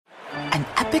An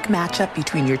epic matchup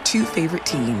between your two favorite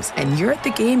teams, and you're at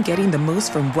the game getting the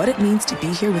most from what it means to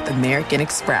be here with American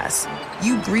Express.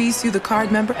 You breeze through the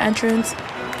card member entrance,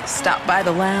 stop by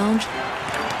the lounge.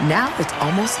 Now it's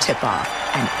almost tip-off,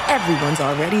 and everyone's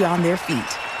already on their feet.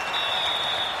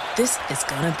 This is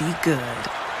gonna be good.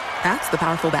 That's the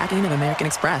powerful backing of American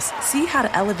Express. See how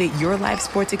to elevate your live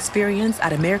sports experience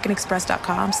at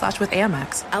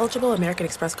americanexpress.com/withAmex. Eligible American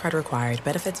Express card required.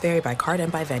 Benefits vary by card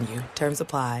and by venue. Terms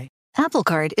apply. Apple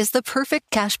Card is the perfect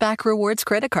cashback rewards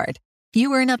credit card.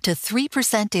 You earn up to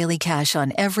 3% daily cash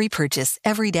on every purchase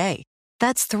every day.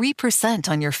 That's 3%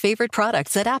 on your favorite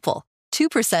products at Apple,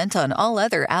 2% on all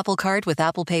other Apple Card with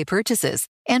Apple Pay purchases,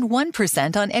 and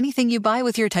 1% on anything you buy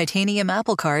with your titanium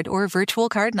Apple Card or virtual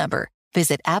card number.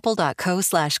 Visit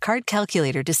apple.co/card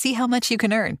calculator to see how much you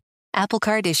can earn. Apple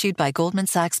Card issued by Goldman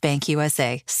Sachs Bank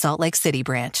USA, Salt Lake City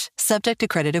branch. Subject to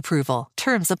credit approval.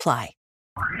 Terms apply.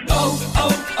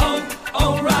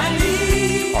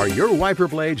 O'Reilly. Are your wiper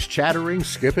blades chattering,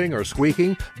 skipping, or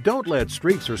squeaking? Don't let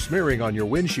streaks or smearing on your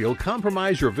windshield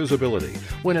compromise your visibility.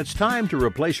 When it's time to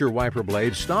replace your wiper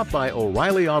blades, stop by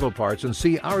O'Reilly Auto Parts and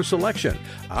see our selection.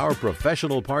 Our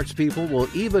professional parts people will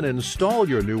even install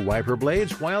your new wiper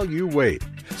blades while you wait.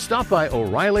 Stop by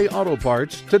O'Reilly Auto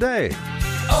Parts today.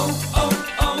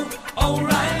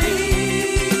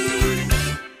 O'Reilly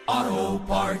Auto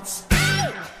Parts.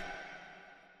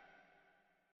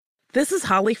 This is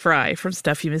Holly Fry from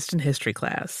Stuff You Missed in History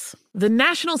class. The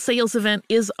national sales event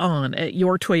is on at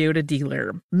your Toyota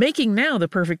dealer, making now the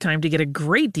perfect time to get a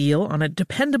great deal on a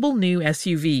dependable new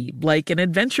SUV, like an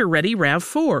adventure-ready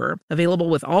RAV4. Available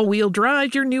with all-wheel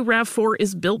drive, your new RAV4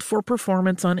 is built for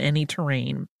performance on any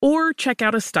terrain. Or check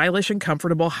out a stylish and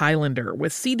comfortable Highlander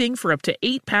with seating for up to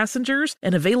 8 passengers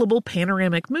and available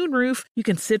panoramic moonroof. You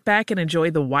can sit back and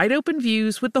enjoy the wide-open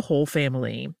views with the whole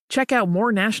family. Check out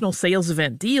more national sales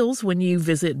event deals when you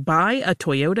visit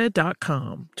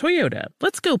buyatoyota.com. Toyota,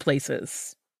 let's go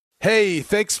places. Hey,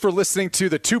 thanks for listening to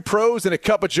the Two Pros and a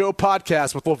Cup of Joe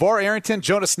podcast with LeVar Arrington,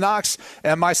 Jonas Knox,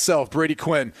 and myself, Brady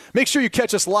Quinn. Make sure you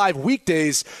catch us live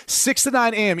weekdays, 6 to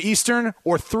 9 a.m. Eastern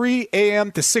or 3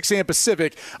 a.m. to 6 a.m.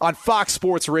 Pacific on Fox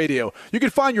Sports Radio. You can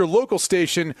find your local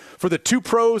station for the Two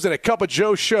Pros and a Cup of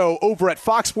Joe show over at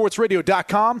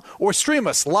foxsportsradio.com or stream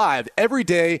us live every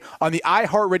day on the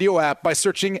iHeartRadio app by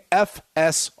searching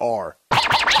FSR.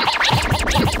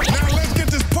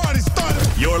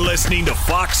 You're listening to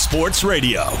Fox Sports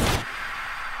Radio.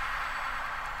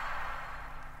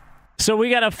 So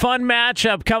we got a fun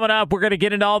matchup coming up. We're going to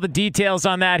get into all the details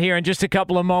on that here in just a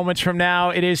couple of moments from now.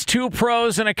 It is Two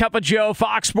Pros and a Cup of Joe,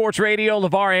 Fox Sports Radio.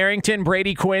 LeVar Arrington,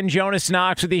 Brady Quinn, Jonas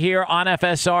Knox with you here on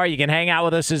FSR. You can hang out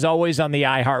with us as always on the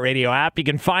iHeartRadio app. You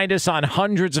can find us on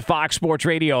hundreds of Fox Sports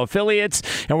Radio affiliates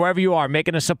and wherever you are,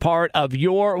 making us a part of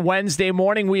your Wednesday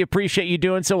morning. We appreciate you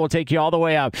doing so. We'll take you all the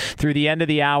way up through the end of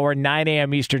the hour, 9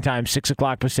 a.m. Eastern Time, 6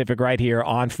 o'clock Pacific, right here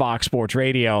on Fox Sports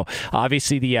Radio.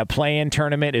 Obviously, the play-in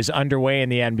tournament is underway in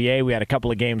the NBA. We had a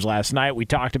couple of games last night. We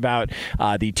talked about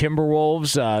the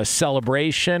Timberwolves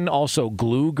celebration, also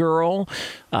Glue Girl.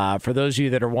 For those of you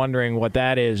that are wondering what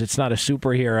that is, it's not a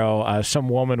superhero. Some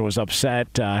woman was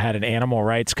upset, had an animal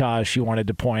rights cause she wanted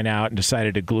to point out and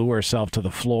decided to glue herself to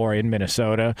the floor in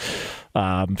Minnesota.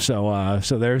 So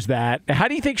there's that. How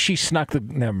do you think she snuck the...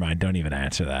 Never mind, don't even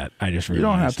answer that. I just realized. You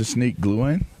don't have to sneak glue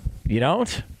in. You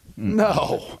don't?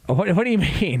 No. What do you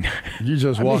mean? You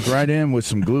just walk right in with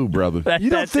some glue, brother. You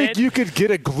don't think you could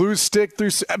get a glue stick through...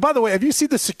 By the way, have you seen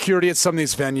the security at some of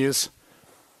these venues?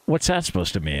 What's that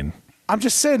supposed to mean? I'm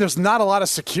just saying there's not a lot of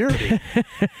security.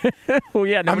 Well,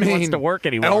 yeah, nobody wants to work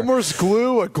anymore. Elmer's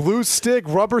glue, a glue stick,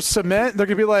 rubber cement. They're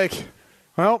going to be like,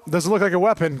 well, doesn't look like a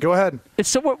weapon. Go ahead.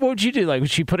 So what would you do? Like, would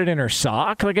she put it in her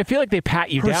sock? Like, I feel like they pat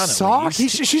you down. Her sock?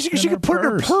 She could put it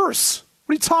in her purse.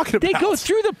 What are you talking about? They go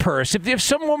through the purse. If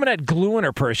some woman had glue in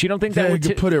her purse, you don't think that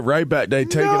would... put it right back. They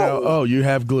take it out. Oh, you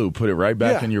have glue. Put it right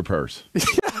back in your purse.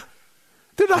 Yeah.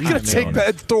 They're not going to take that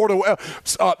and throw it away.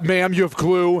 Ma'am, you have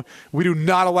glue. We do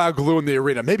not allow glue in the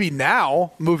arena. Maybe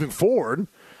now, moving forward.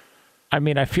 I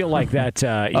mean, I feel like that.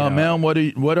 Ma'am,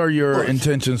 what are your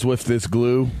intentions with this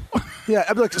glue? Yeah,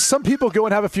 I mean, like some people go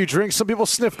and have a few drinks. Some people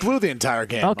sniff glue the entire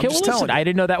game. Okay, well, listen, I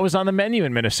didn't know that was on the menu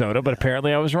in Minnesota, but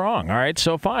apparently I was wrong. All right,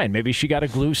 so fine. Maybe she got a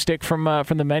glue stick from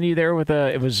the menu there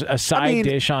it was a side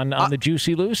dish on the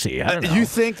Juicy Lucy. I don't know. You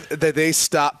think that they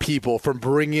stop people from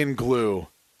bringing glue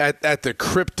at the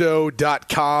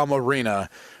Crypto.com arena?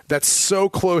 that's so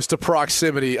close to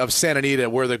proximity of Santa Anita,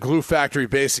 where the glue factory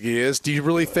basically is, do you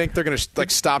really think they're going to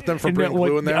stop them from bringing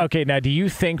glue in there? Okay, now do you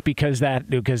think because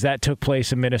that took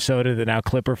place in Minnesota that now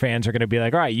Clipper fans are going to be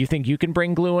like, all right, you think you can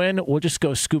bring glue in? We'll just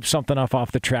go scoop something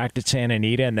off the track at Santa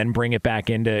Anita and then bring it back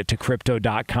into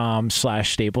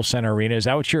crypto.com/Staples Center Arena. Is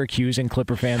that what you're accusing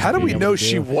Clipper fans? How do we know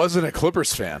she wasn't a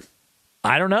Clippers fan?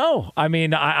 I don't know. I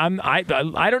mean, I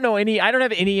don't know any. I don't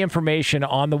have any information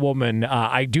on the woman.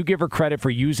 I do give her credit for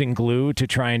using glue to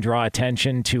try and draw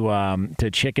attention to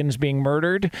chickens being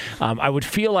murdered. I would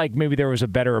feel like maybe there was a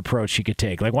better approach she could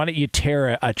take. Like, why don't you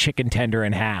tear a chicken tender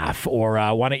in half, or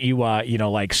why don't you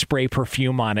like spray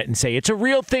perfume on it and say it's a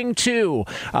real thing too?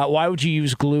 Why would you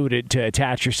use glue to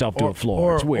attach yourself to a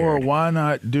floor? It's weird. Or why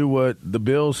not do what the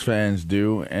Bills fans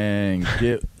do and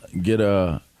get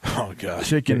a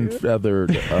chicken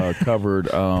feathered covered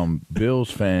Bills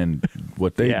fan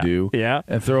what they do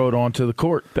and throw it onto the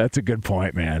court. That's a good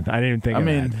point, man. I didn't even think of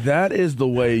that. I mean, that is the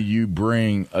way you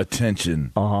bring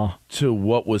attention to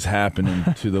what was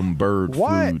happening to them bird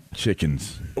food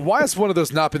chickens. Why has one of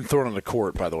those not been thrown on the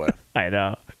court, by the way? I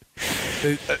know.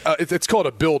 It's called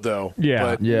a dildo.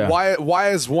 Yeah. But why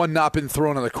has one not been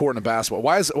thrown on the court in a basketball?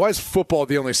 Why is football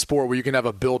the only sport where you can have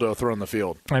a dildo thrown on the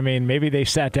field? I mean, maybe they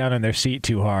sat down in their seat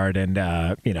too hard, and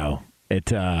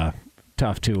it's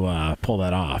tough to pull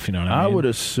that off. You know what I mean? I would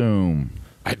assume.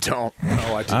 I don't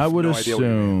know. I would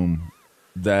assume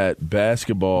that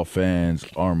basketball fans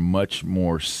are much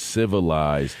more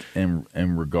civilized in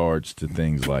regards to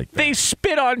things like that. They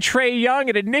spit on Trae Young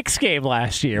at a Knicks game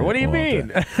last year. What do you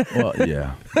mean? Well,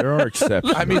 yeah. There are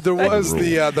exceptions. I mean, there was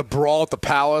the brawl at the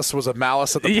Palace. Was a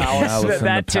malice at the Palace? Malice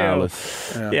that the too.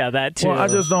 Palace. Yeah, that too. Well, I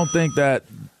just don't think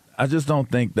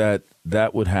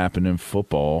that would happen in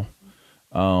football.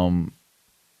 Well,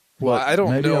 I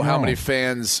don't know how many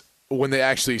fans, when they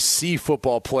actually see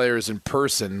football players in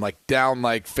person, like down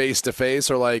like face to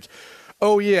face, are like,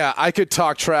 oh yeah, I could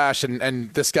talk trash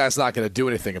and this guy's not going to do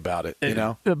anything about it, you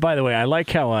know? By the way, I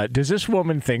like how does this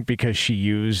woman think because she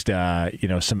used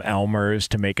some Elmer's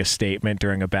to make a statement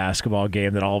during a basketball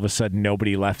game that all of a sudden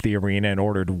nobody left the arena and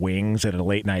ordered wings at a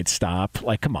late night stop?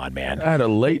 Like, come on, man. At a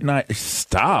late night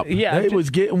stop? Yeah. They was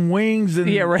getting wings and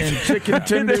chicken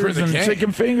tenders and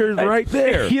chicken fingers right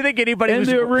there. You think anybody in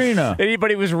the arena?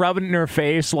 Anybody was rubbing in her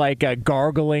face, like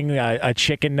gargling a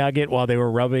chicken nugget while they were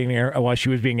rubbing her while she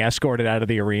was being escorted out of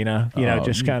the arena?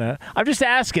 Just kind of. I'm just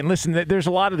asking. Listen, there's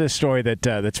a lot of this story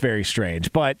that's very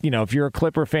strange. But if you're a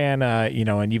Clipper fan,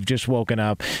 and you've just woken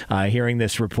up hearing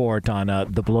this report on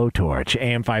the Blowtorch,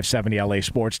 AM 570 LA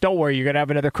Sports, don't worry, you're gonna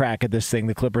have another crack at this thing.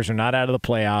 The Clippers are not out of the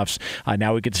playoffs.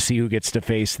 Now we get to see who gets to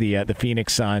face the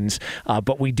Phoenix Suns.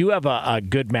 But we do have a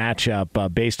good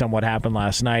matchup based on what happened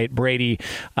last night. Brady,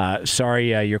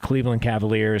 sorry, your Cleveland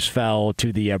Cavaliers fell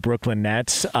to the Brooklyn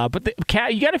Nets. But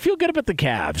you got to feel good about the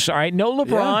Cavs. All right, no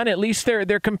LeBron. At least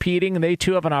they're competing, and they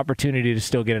too have an opportunity to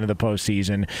still get into the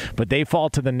postseason. But they fall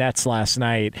to the Nets last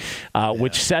night,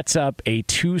 which sets up a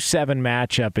 2-7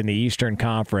 matchup in the Eastern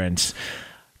Conference.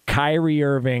 Kyrie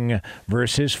Irving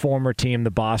versus his former team,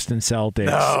 the Boston Celtics.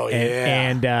 Oh,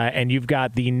 yeah. And you've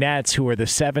got the Nets, who are the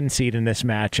 7 seed in this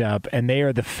matchup, and they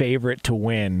are the favorite to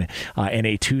win in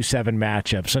a 2-7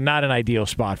 matchup. So not an ideal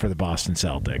spot for the Boston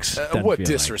Celtics. What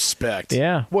disrespect.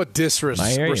 Yeah. What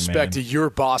disrespect to your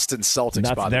Boston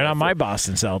Celtics. They're not my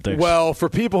Boston Celtics. Well, for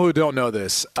people who don't know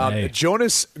this,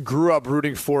 Jonas grew up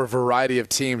rooting for a variety of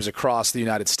teams across the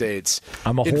United States.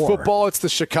 I'm a In whore. football, it's the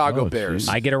Chicago Bears.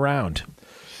 I get around.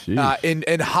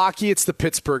 In hockey, it's the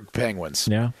Pittsburgh Penguins.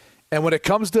 Yeah. And when it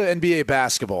comes to NBA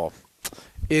basketball,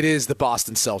 it is the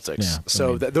Boston Celtics. Yeah,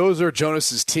 so those are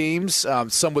Jonas's teams.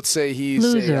 Some would say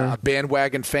he's a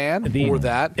bandwagon fan or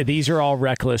that. These are all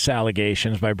reckless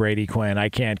allegations by Brady Quinn. I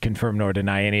can't confirm nor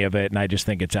deny any of it, and I just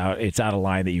think it's out of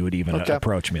line that you would even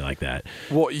approach me like that.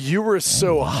 Well, you were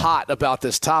so hot about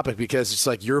this topic because it's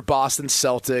like your Boston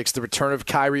Celtics, the return of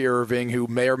Kyrie Irving, who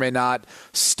may or may not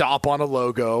stomp on a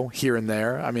logo here and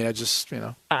there. I mean, I just,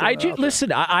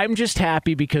 listen, I'm just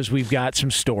happy because we've got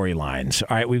some storylines.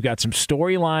 All right, we've got some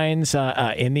storylines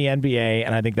in the NBA,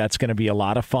 and I think that's going to be a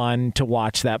lot of fun to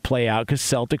watch that play out because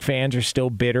Celtic fans are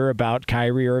still bitter about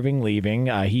Kyrie Irving leaving.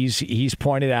 He's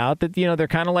pointed out that they're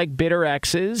kind of like bitter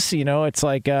exes. It's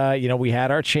like we had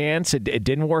our chance, it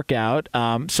didn't work out.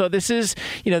 So this is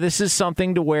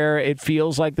something to where it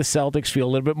feels like the Celtics feel a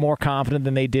little bit more confident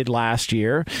than they did last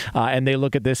year, and they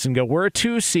look at this and go, "We're a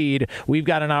 2 seed. We've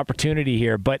got an opportunity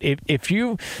here." But if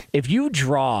you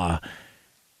draw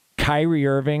Kyrie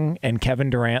Irving and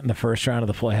Kevin Durant in the first round of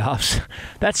the playoffs,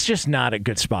 that's just not a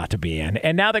good spot to be in.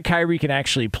 And now that Kyrie can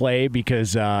actually play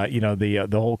because the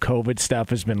whole COVID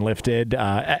stuff has been lifted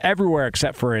everywhere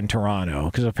except for in Toronto,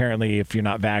 because apparently if you're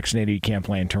not vaccinated, you can't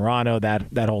play in Toronto.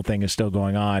 That whole thing is still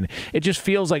going on. It just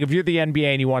feels like if you're the NBA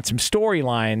and you want some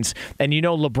storylines, and you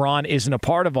know LeBron isn't a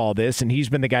part of all this, and he's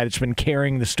been the guy that's been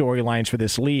carrying the storylines for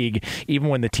this league, even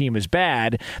when the team is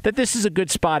bad, that this is a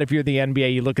good spot if you're the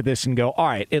NBA. You look at this and go, all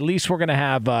right, at least we're going to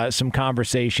have some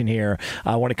conversation here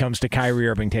when it comes to Kyrie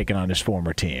Irving taking on his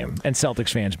former team and Celtics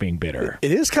fans being bitter.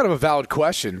 It is kind of a valid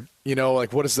question.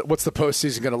 Like what's the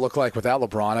postseason going to look like without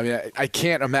LeBron? I mean, I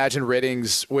can't imagine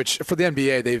ratings, which for the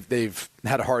NBA they've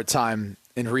had a hard time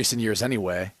in recent years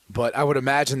anyway. But I would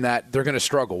imagine that they're going to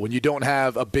struggle when you don't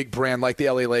have a big brand like the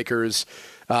LA Lakers,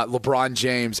 LeBron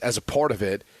James as a part of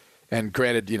it. And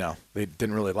granted, they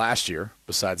didn't really last year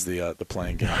besides the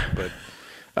playing game, but.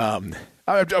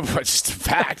 Just a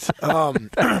fact.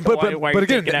 But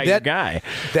again,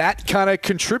 that kind of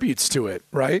contributes to it,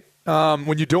 right?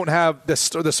 When you don't have the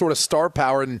sort of star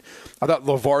power, and I thought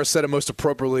LeVar said it most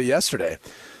appropriately yesterday.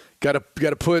 Got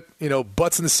to put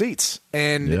butts in the seats,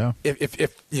 and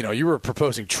if you were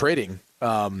proposing trading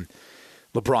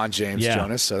LeBron James,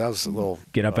 Jonas. So that was a little...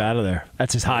 Get up out of there.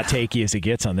 That's as hot takey as it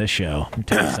gets on this show. Let me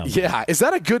tell you something. Yeah. Is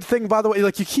that a good thing, by the way?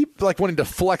 Like, you keep wanting to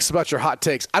flex about your hot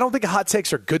takes. I don't think hot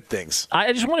takes are good things.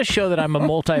 I just want to show that I'm a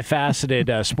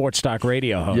multifaceted sports talk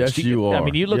radio host. Yes, you are. I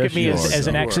mean, you look at me as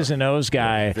an X's and O's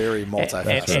guy. Very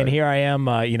multifaceted. And here I am,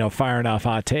 firing off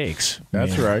hot takes.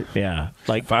 That's right. Yeah.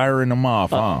 Like firing them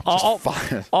off, huh?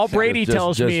 All Brady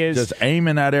tells me is... Just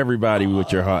aiming at everybody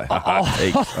with your hot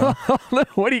takes. Huh?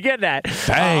 What are you getting at?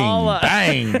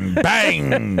 Bang,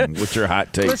 bang, with your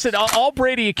hot take. Listen, all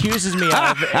Brady accuses me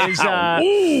of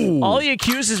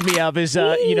is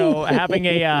having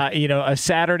a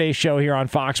Saturday show here on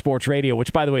Fox Sports Radio,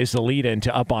 which, by the way, is the lead-in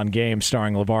to Up on Game,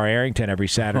 starring LeVar Arrington every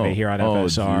Saturday here on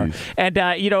FSR. Geez. And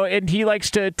and he likes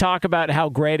to talk about how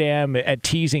great I am at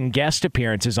teasing guest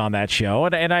appearances on that show,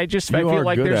 and I feel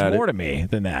like there's more to me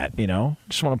than that.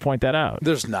 Just want to point that out.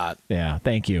 There's not. Yeah,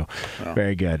 thank you. Oh.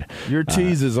 Very good. Your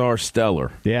teases are stellar.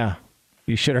 Yeah.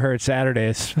 You should have heard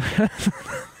Saturdays.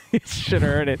 You should have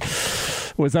heard it.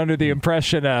 Was under the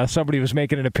impression somebody was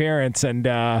making an appearance, and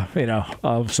all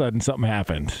of a sudden something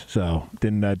happened. So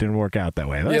didn't work out that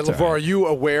way. That's LeVar, are you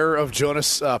aware of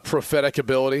Jonas' prophetic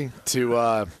ability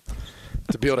to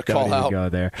be able to call out? Go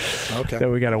there. Okay.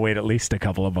 Then we got to wait at least a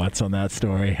couple of months on that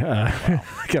story.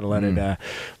 Got to let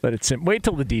it sit. Wait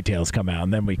till the details come out,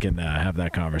 and then we can have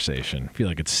that conversation. I feel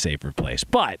like it's a safer place.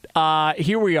 But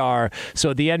here we are.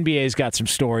 So the NBA's got some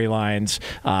storylines,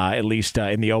 at least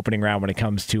in the opening round when it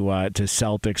comes to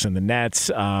Celtics and the Nets.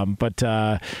 But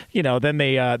then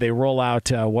they roll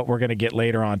out what we're going to get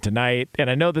later on tonight. And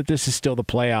I know that this is still the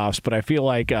playoffs, but I feel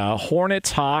like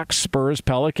Hornets, Hawks, Spurs,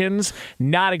 Pelicans,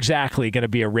 not exactly going to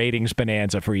be a ratings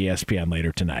bonanza for ESPN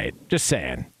later tonight. Just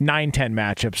saying. 9-10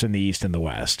 matchups in the East and the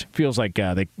West. Feels like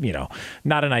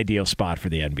not an ideal spot for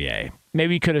the NBA.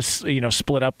 Maybe you could have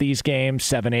split up these games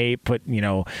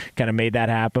 7-8, kind of made that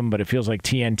happen, but it feels like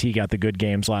TNT got the good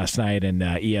games last night, and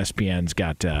ESPN's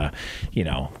got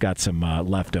some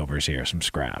leftovers here, some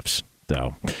scraps.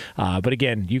 So, but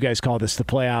again, you guys call this the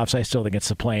playoffs. I still think it's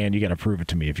the play-in. You got to prove it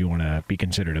to me if you want to be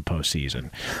considered a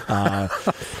postseason.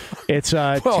 It's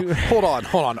hold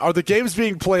on. Are the games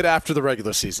being played after the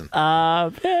regular season?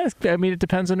 It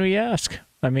depends on who you ask.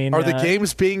 Are the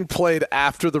games being played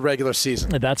after the regular season?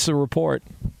 That's the report.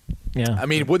 Yeah.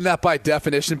 Wouldn't that by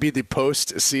definition be the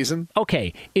postseason?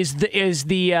 Okay. Is the play-in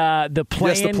Yes, the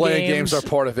play-in games are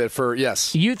part of it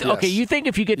yes. Okay, you think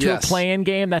if you get to a play-in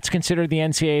game, that's considered the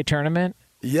NCAA tournament?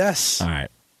 Yes. All right.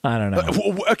 I don't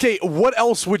know. Okay, what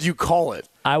else would you call it?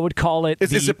 I would call it...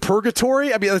 Is it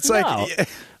purgatory? It's like...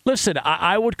 Listen,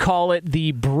 I would call it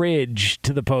the bridge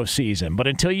to the postseason, but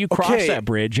until you cross that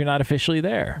bridge, you're not officially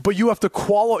there. But you have to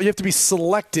you have to be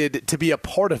selected to be a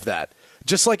part of that.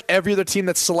 Just like every other team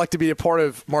that's selected to be a part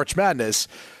of March Madness,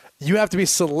 you have to be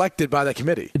selected by the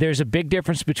committee. There's a big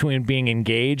difference between being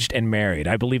engaged and married.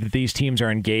 I believe that these teams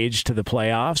are engaged to the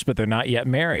playoffs, but they're not yet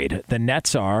married. The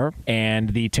Nets are, and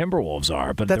the Timberwolves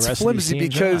are, but that's the rest flimsy of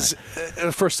these teams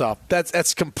because, first off,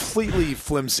 that's completely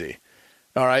flimsy.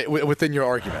 All right, within your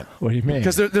argument. What do you mean?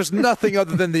 Because there's nothing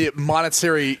other than the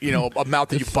monetary, amount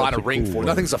that you bought a ring for.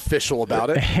 Nothing's official about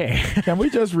it. Hey, can we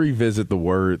just revisit the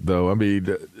word, though?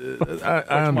 I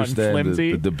understand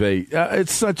the debate.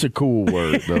 It's such a cool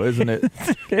word, though, isn't it?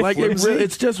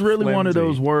 It's just really one of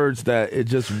those words that it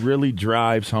just really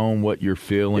drives home what you're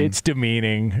feeling. It's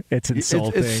demeaning. It's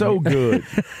insulting. It's so good.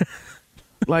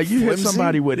 Like you hit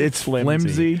somebody with it's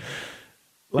flimsy.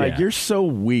 Like, you're so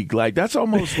weak. Like, that's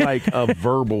almost like a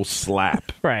verbal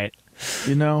slap. Right.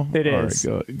 You know? It is.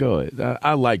 All right, go ahead.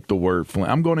 I like the word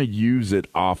flimsy. I'm going to use it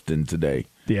often today.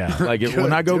 Yeah. Like,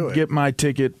 when I go get my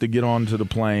ticket to get onto the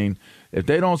plane, if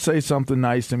they don't say something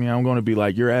nice to me, I'm going to be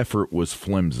like, your effort was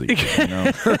flimsy. You know?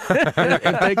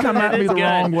 If they come at me the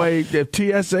wrong way, if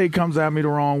TSA comes at me the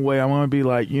wrong way, I'm going to be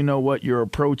like, you know what? Your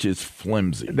approach is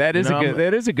flimsy. That is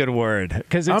a good word.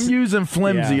 Because I'm using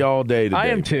flimsy all day today. I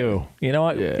am too. You know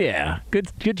what? Yeah.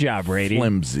 Good job, Brady.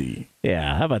 Flimsy.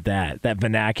 Yeah. How about that? That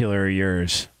vernacular of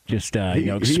yours. Just he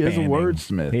is a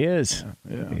wordsmith. He is.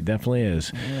 Yeah. He definitely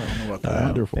is. Yeah, I don't know about that.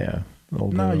 Wonderful. Yeah.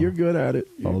 No, you're good at it.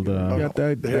 You got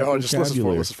that just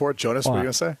listen for it. Jonas, what are you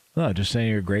going to say? No, just saying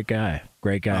you're a great guy.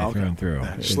 Great guy through and through.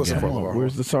 Just listen for it.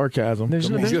 Where's the sarcasm? There's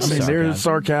sarcasm he's already.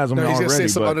 He's going to say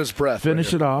something under his breath.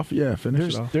 Finish it off. Yeah,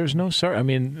 finish it off. There's no sarcasm. I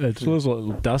mean, it's a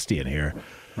little dusty in here.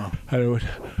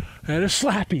 And it's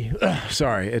slappy.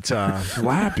 Sorry, it's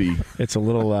slappy. It's a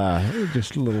little,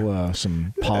 just a little,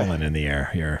 some pollen in the air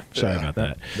here. Sorry about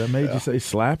that. That made you say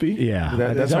slappy? Yeah.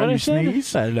 That's how you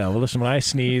sneeze? I don't know. Well, listen, when I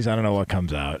sneeze, I don't know what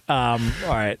comes out. All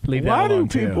right, leave that Why alone,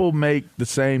 do people make the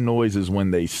same noises when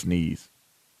they sneeze?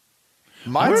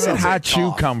 Where did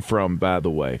Hachu come from, by the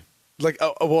way? Like,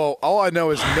 well, all I know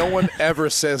is no one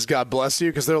ever says "God bless you"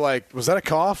 because they're like, "Was that a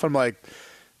cough?" I'm like,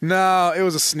 no, it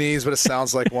was a sneeze, but it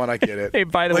sounds like one. I get it. Hey,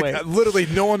 by the way, literally,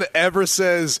 no one ever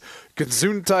says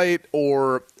 "Gesundheit"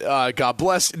 or "God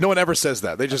bless." No one ever says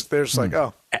that. They're just like,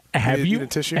 "Oh, need a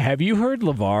tissue?" Have you heard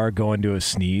LeVar go into a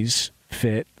sneeze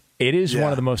fit? It is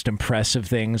one of the most impressive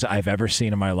things I've ever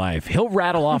seen in my life. He'll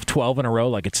rattle off 12 in a row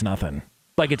like it's nothing.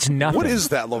 Like it's nothing. What is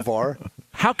that, LeVar?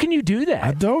 How can you do that?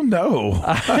 I don't know.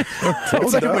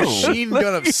 It's like a machine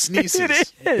gun of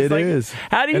sneezes. It is.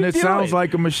 How do you do it? And it sounds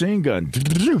like a machine gun.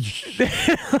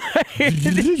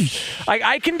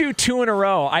 I can do 2 in a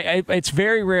row. It's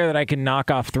very rare that I can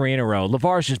knock off 3 in a row.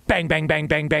 LeVar's just bang, bang, bang,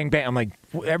 bang, bang, bang. I'm like,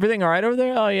 everything all right over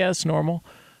there? Oh, yeah, it's normal.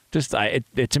 Just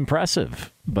it's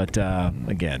impressive. But,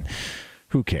 again,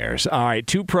 who cares? All right,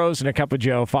 2 pros and a cup of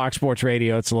Joe, Fox Sports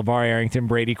Radio. It's LeVar Arrington,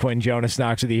 Brady Quinn, Jonas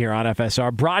Knox with you here on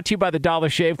FSR. Brought to you by the Dollar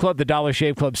Shave Club. The Dollar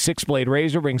Shave Club 6-blade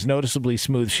razor brings noticeably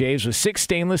smooth shaves with 6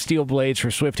 stainless steel blades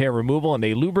for swift hair removal and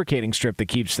a lubricating strip that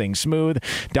keeps things smooth.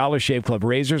 Dollar Shave Club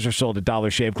razors are sold at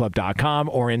dollarshaveclub.com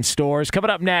or in stores.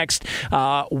 Coming up next,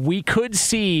 we could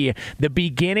see the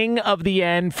beginning of the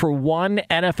end for one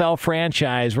NFL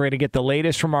franchise. We're going to get the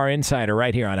latest from our insider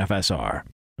right here on FSR.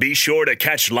 Be sure to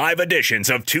catch live editions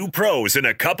of 2 Pros and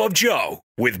a Cup of Joe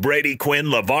with Brady Quinn,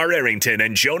 LeVar Arrington,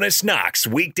 and Jonas Knox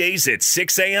weekdays at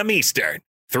 6 a.m. Eastern,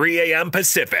 3 a.m.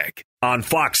 Pacific on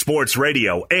Fox Sports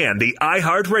Radio and the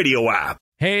iHeartRadio app.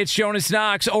 Hey, it's Jonas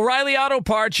Knox. O'Reilly Auto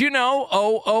Parts, you know,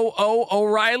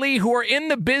 O'Reilly, who are in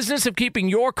the business of keeping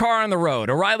your car on the road.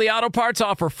 O'Reilly Auto Parts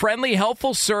offer friendly,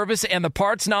 helpful service and the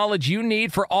parts knowledge you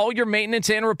need for all your maintenance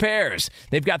and repairs.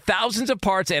 They've got thousands of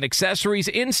parts and accessories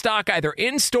in stock, either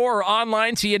in-store or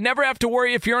online, so you never have to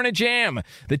worry if you're in a jam.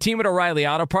 The team at O'Reilly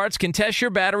Auto Parts can test your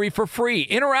battery for free,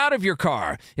 in or out of your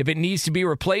car. If it needs to be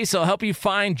replaced, they'll help you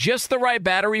find just the right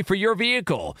battery for your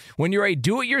vehicle. When you're a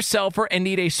do-it-yourselfer and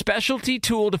need a specialty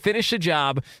tool to finish the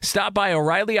job, stop by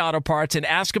O'Reilly Auto Parts and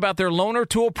ask about their loaner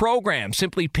tool program.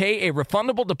 Simply pay a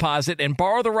refundable deposit and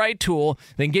borrow the right tool,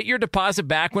 then get your deposit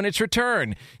back when it's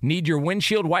returned. Need your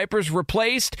windshield wipers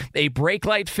replaced, a brake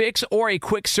light fix, or a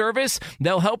quick service?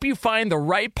 They'll help you find the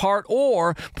right part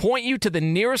or point you to the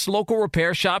nearest local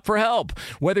repair shop for help.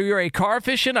 Whether you're a car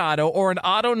aficionado or an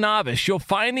auto novice, you'll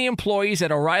find the employees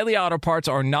at O'Reilly Auto Parts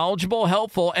are knowledgeable,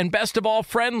 helpful, and best of all,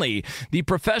 friendly. The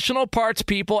professional parts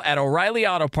people at O'Reilly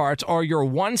Auto Parts are your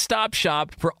one-stop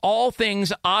shop for all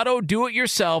things auto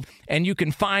do-it-yourself, and you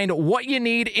can find what you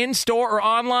need in-store or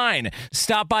online.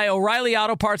 Stop by O'Reilly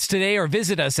Auto Parts today or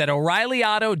visit us at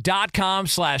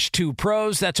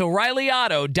O'ReillyAuto.com/2pros. That's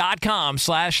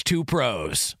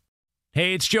O'ReillyAuto.com/2pros.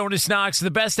 Hey, it's Jonas Knox.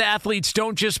 The best athletes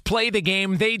don't just play the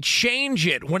game, they change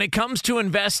it. When it comes to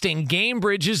investing,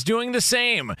 GameBridge is doing the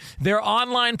same. Their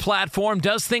online platform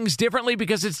does things differently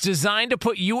because it's designed to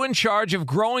put you in charge of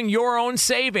growing your own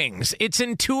savings. It's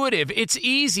intuitive, it's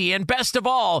easy, and best of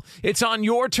all, it's on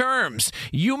your terms.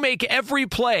 You make every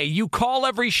play, you call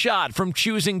every shot, from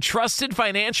choosing trusted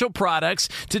financial products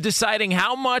to deciding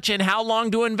how much and how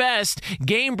long to invest.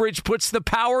 GameBridge puts the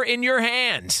power in your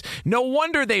hands. No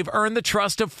wonder they've earned the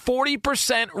trust of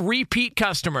 40% repeat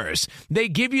customers. They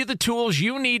give you the tools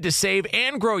you need to save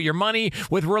and grow your money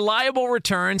with reliable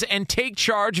returns and take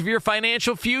charge of your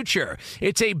financial future.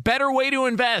 It's a better way to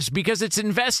invest because it's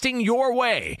investing your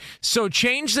way. So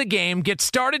change the game. Get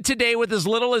started today with as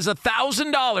little as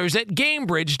 $1,000 at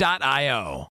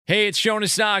GameBridge.io. Hey, it's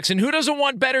Jonas Knox, and who doesn't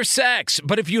want better sex?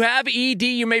 But if you have ED,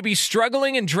 you may be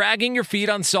struggling and dragging your feet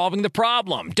on solving the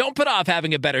problem. Don't put off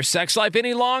having a better sex life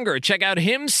any longer. Check out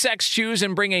Hims Sex Chews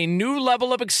and bring a new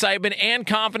level of excitement and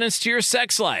confidence to your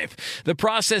sex life. The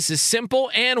process is simple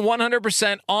and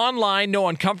 100% online, no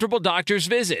uncomfortable doctor's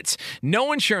visits.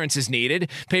 No insurance is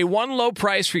needed. Pay one low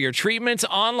price for your treatments,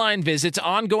 online visits,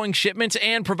 ongoing shipments,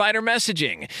 and provider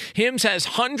messaging. Hims has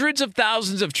hundreds of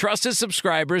thousands of trusted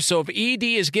subscribers, so if ED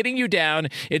is getting you down,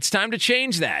 it's time to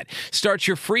change that. Start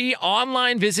your free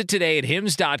online visit today at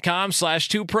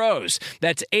hims.com/2pros.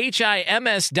 That's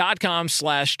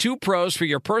HIMS.com/2pros for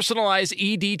your personalized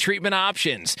ED treatment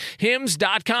options.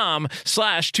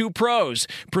 hims.com/2pros.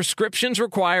 Prescriptions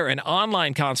require an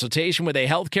online consultation with a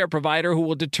healthcare provider who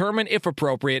will determine if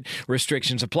appropriate.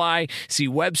 Restrictions apply. See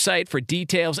website for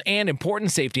details and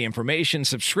important safety information.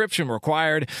 Subscription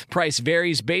required. Price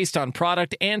varies based on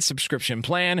product and subscription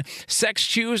plan. Sex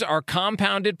Chews are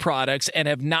compounded products and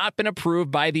have not been approved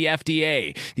by the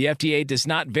FDA. The FDA does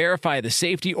not verify the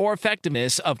safety or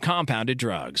effectiveness of compounded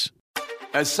drugs.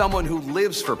 As someone who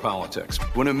lives for politics,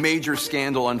 when a major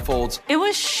scandal unfolds, it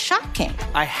was shocking.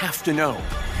 I have to know,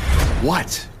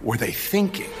 what were they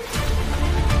thinking?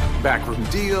 Backroom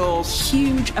deals,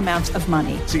 huge amounts of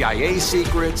money, CIA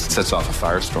secrets, sets off a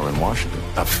firestorm in Washington,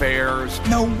 affairs.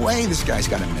 No way this guy's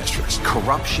got a mistress.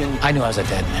 Corruption. I knew I was a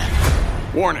dead man.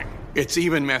 Warning, it's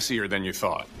even messier than you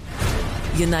thought.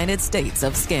 United States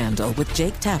of Scandal with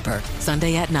Jake Tapper,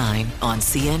 Sunday at 9 on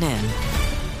CNN.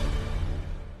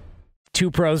 Two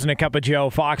Pros and a Cup of Joe,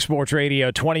 Fox Sports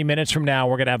Radio. 20 minutes from now,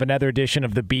 we're going to have another edition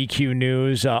of the BQ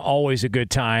News. Always a good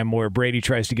time where Brady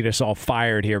tries to get us all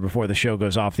fired here before the show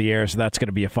goes off the air. So that's going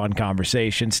to be a fun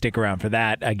conversation. Stick around for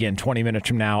that. Again, 20 minutes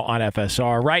from now on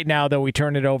FSR. Right now, though, we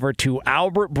turn it over to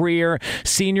Albert Breer,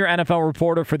 senior NFL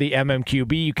reporter for the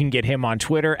MMQB. You can get him on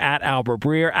Twitter at Albert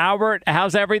Breer. Albert,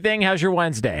 how's everything? How's your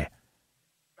Wednesday?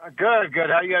 Good.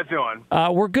 How you guys doing?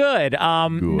 We're good.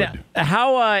 Good.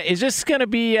 How is this going to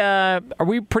be? Are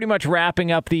we pretty much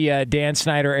wrapping up the Dan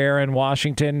Snyder era in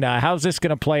Washington? How's this going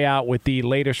to play out with the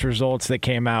latest results that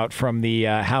came out from the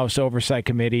House Oversight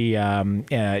Committee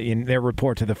in their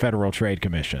report to the Federal Trade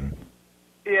Commission?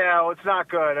 Yeah, well, it's not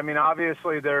good. I mean,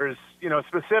 obviously, there's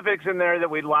specifics in there that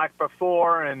we lacked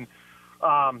before, and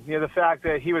the fact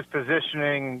that he was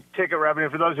positioning ticket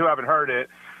revenue, for those who haven't heard it.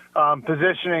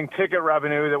 Positioning ticket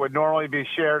revenue that would normally be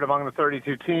shared among the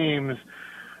 32 teams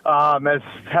as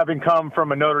having come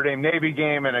from a Notre Dame Navy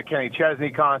game and a Kenny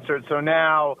Chesney concert. So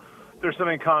now there's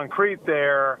something concrete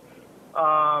there.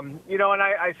 And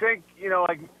I think,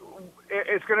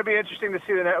 it's going to be interesting to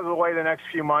see the way the next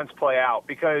few months play out,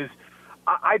 because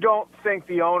I don't think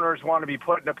the owners want to be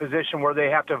put in a position where they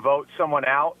have to vote someone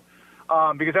out.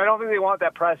 Because I don't think they want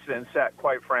that precedent set,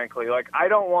 quite frankly. I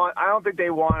don't think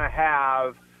they want to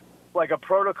have a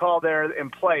protocol there in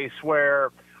place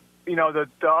where, the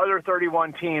other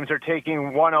 31 teams are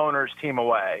taking one owner's team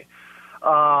away.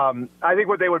 I think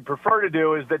what they would prefer to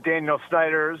do is that Daniel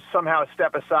Snyder somehow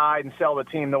step aside and sell the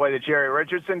team the way that Jerry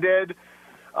Richardson did.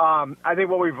 I think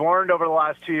what we've learned over the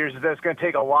last 2 years is that it's going to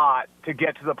take a lot to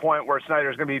get to the point where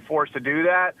Snyder's going to be forced to do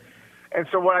that. And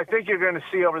so what I think you're going to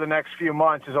see over the next few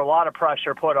months is a lot of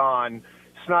pressure put on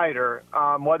Snyder,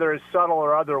 whether it's subtle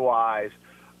or otherwise,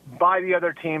 by the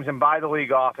other teams and by the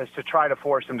league office to try to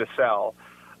force him to sell.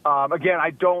 Again,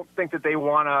 I don't think that they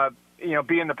want to,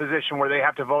 be in the position where they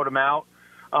have to vote him out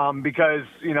because,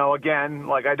 again,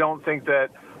 I don't think that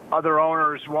other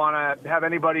owners want to have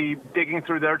anybody digging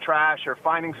through their trash or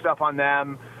finding stuff on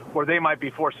them where they might be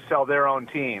forced to sell their own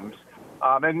teams.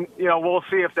 We'll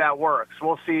see if that works.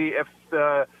 We'll see if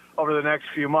over the next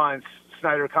few months,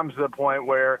 Snyder comes to the point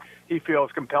where he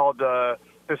feels compelled to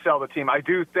sell the team. I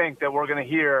do think that we're going to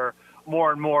hear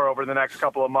more and more over the next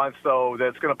couple of months, though,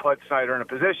 that's going to put Snyder in a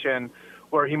position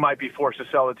where he might be forced to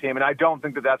sell the team. And I don't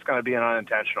think that that's going to be an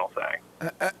unintentional thing.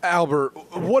 Albert,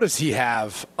 what does he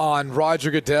have on Roger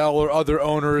Goodell or other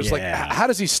owners? Yeah. How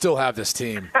does he still have this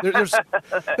team?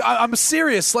 I'm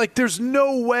serious. There's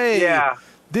no way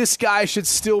this guy should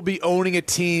still be owning a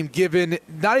team given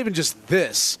not even just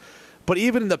this, but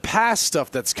even in the past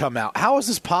stuff that's come out. How is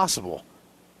this possible?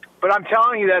 But I'm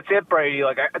telling you, that's it, Brady.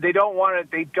 They don't want to.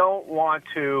 They don't want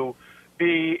to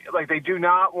be They do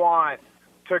not want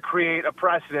to create a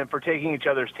precedent for taking each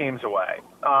other's teams away.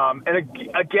 And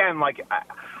again,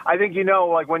 I think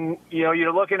when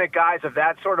you're looking at guys of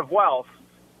that sort of wealth,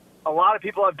 a lot of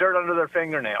people have dirt under their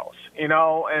fingernails. And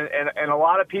a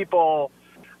lot of people,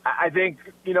 I think,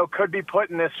 could be put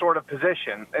in this sort of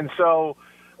position. And so,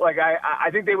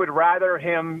 I think they would rather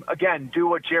him again do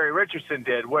what Jerry Richardson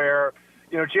did, where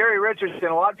Jerry Richardson,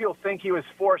 a lot of people think he was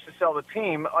forced to sell the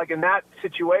team. Like in that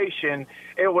situation,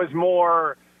 it was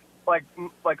more like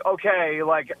okay,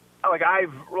 like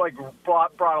I've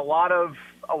brought a lot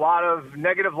of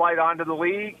negative light onto the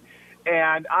league,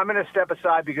 and I'm going to step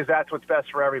aside because that's what's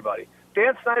best for everybody.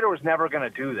 Dan Snyder was never going to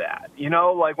do that.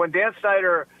 Like when Dan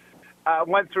Snyder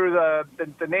went through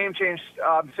the name change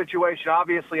situation,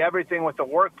 obviously everything with the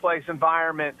workplace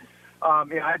environment,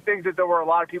 I think that there were a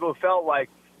lot of people who felt like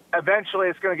eventually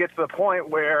it's going to get to the point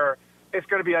where it's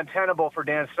going to be untenable for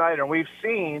Dan Snyder. And we've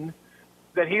seen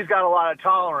that he's got a lot of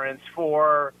tolerance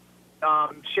for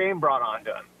shame brought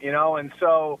onto him, and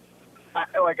so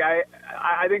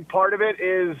I think part of it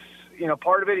is,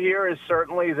 part of it here is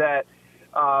certainly that,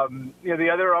 the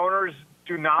other owners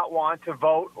do not want to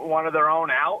vote one of their own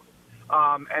out.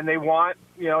 And they want,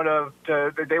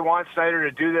 they want Snyder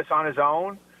to do this on his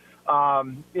own.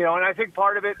 And I think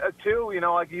part of it too,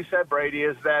 like you said, Brady,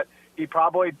 is that he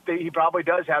probably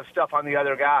does have stuff on the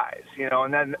other guys,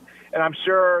 and I'm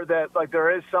sure that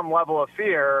there is some level of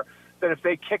fear that if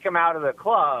they kick him out of the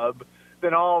club,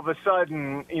 then all of a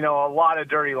sudden, a lot of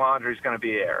dirty laundry is going to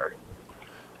be aired.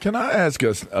 Can I ask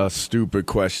us a stupid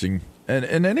question?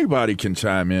 And anybody can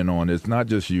chime in on it. It's not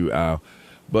just you, Al.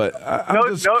 But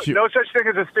no such thing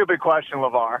as a stupid question,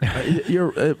 LeVar.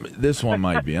 This one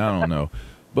might be. I don't know.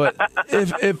 But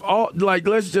if all,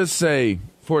 let's just say,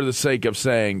 for the sake of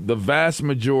saying, the vast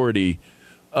majority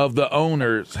of the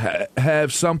owners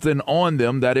have something on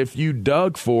them that if you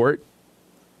dug for it,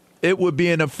 it would be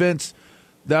an offense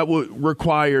that would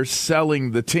require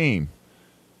selling the team.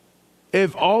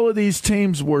 If all of these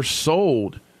teams were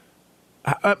sold,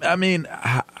 I mean,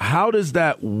 how does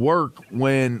that work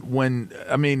when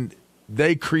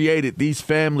these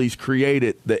families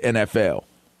created the NFL?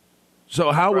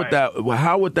 So how does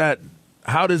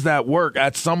that work?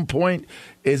 At some point,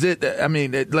 is it,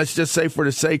 let's just say for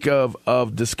the sake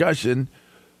of discussion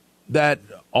that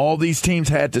all these teams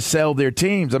had to sell their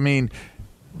teams. I mean,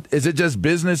 is it just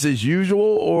business as usual,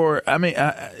 or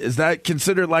is that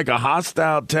considered like a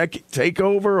hostile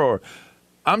takeover? Or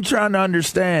I'm trying to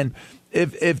understand.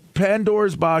 If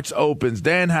Pandora's box opens,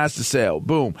 Dan has to sell.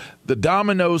 Boom. The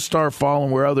dominoes start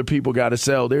falling where other people got to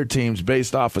sell their teams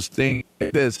based off of things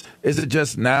like this. Is it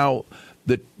just now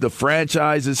the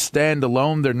franchises stand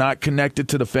alone? They're not connected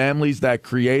to the families that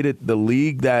created the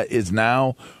league that is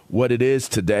now what it is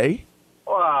today?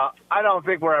 Well, I don't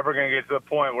think we're ever going to get to the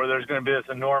point where there's going to be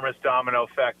this enormous domino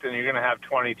effect and you're going to have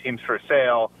 20 teams for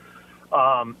sale. But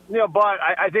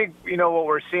I think, what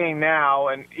we're seeing now,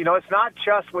 and, it's not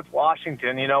just with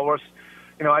Washington,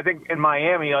 I think in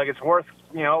Miami, it's worth,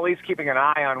 at least keeping an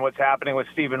eye on what's happening with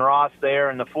Stephen Ross there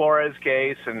and the Flores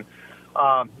case and,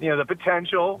 the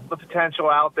potential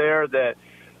out there that,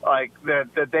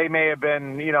 that they may have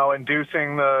been,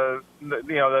 inducing the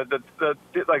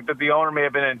owner may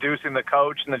have been inducing the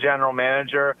coach and the general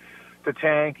manager to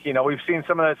tank. We've seen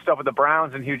some of that stuff with the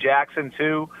Browns and Hugh Jackson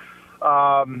too.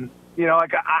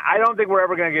 I don't think we're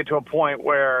ever going to get to a point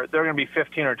where there are going to be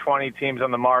 15 or 20 teams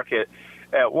on the market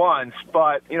at once.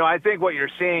 But, I think what you're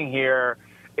seeing here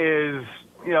is,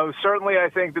 certainly I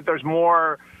think that there's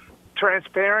more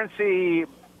transparency,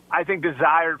 I think,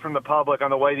 desired from the public on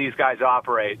the way these guys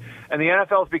operate. And the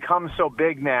NFL has become so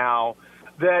big now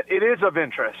that it is of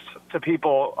interest to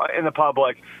people in the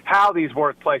public how these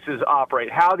workplaces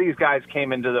operate, how these guys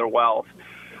came into their wealth.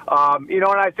 And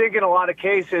I think in a lot of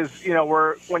cases,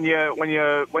 when you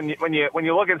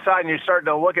look inside and you're starting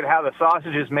to look at how the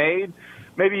sausage is made,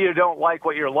 maybe you don't like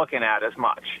what you're looking at as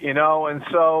much, and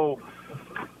so,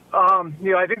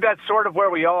 I think that's sort of where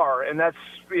we are, and that's,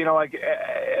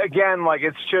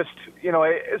 it's just,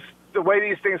 it's the way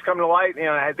these things come to light.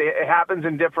 It happens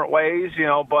in different ways,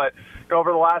 but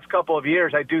over the last couple of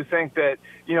years, I do think that,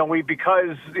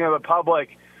 because the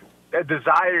public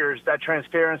desires that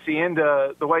transparency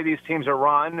into the way these teams are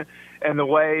run and the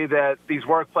way that these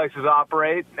workplaces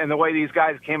operate and the way these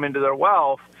guys came into their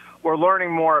wealth, we're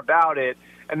learning more about it,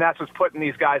 and that's what's putting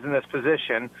these guys in this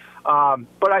position.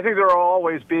 But I think there will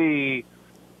always be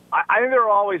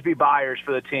buyers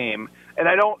for the team, and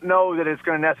I don't know that it's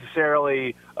going to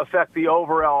necessarily affect the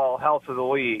overall health of the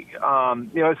league. As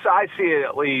I see it,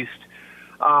 at least,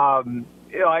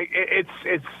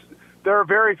 it's there are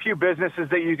very few businesses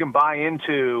that you can buy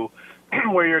into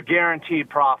where you're guaranteed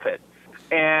profit.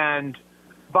 And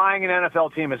buying an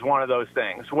NFL team is one of those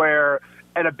things where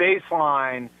at a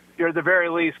baseline, you're at the very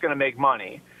least going to make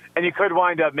money. And you could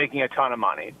wind up making a ton of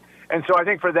money. And so I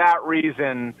think for that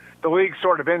reason, the league's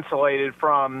sort of insulated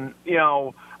from,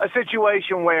 a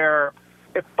situation where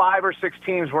if 5 or 6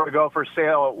 teams were to go for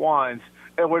sale at once,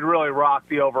 it would really rock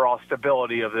the overall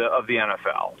stability of the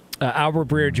NFL. Albert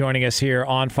Breer joining us here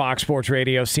on Fox Sports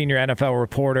Radio, senior NFL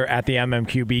reporter at the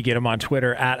MMQB. Get him on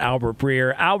Twitter at Albert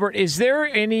Breer. Albert, is there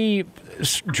any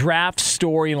draft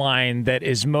storyline that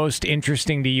is most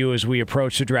interesting to you as we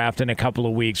approach the draft in a couple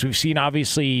of weeks? We've seen,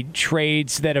 obviously,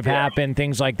 trades that have happened,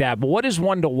 things like that. But what is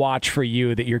one to watch for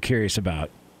you that you're curious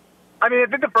about? I mean, I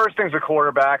think the first thing's the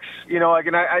quarterbacks.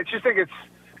 And I just think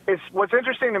it's what's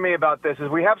interesting to me about this is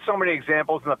we have so many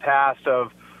examples in the past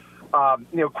of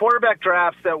quarterback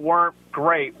drafts that weren't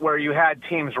great where you had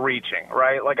teams reaching,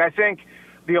 right? Like I think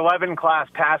the 11 class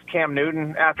past Cam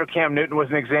Newton after Cam Newton was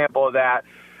an example of that,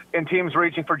 and teams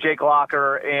reaching for Jake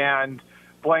Locker and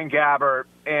Blaine Gabbert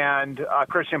and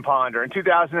Christian Ponder. In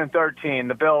 2013,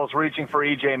 the Bills reaching for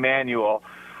E.J. Manuel.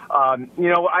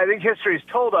 I think history has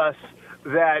told us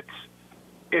that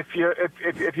if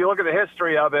you look at the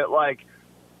history of it, like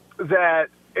that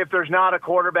if there's not a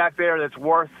quarterback there that's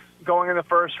worth going in the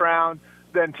first round,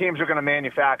 then teams are going to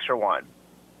manufacture one.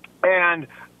 And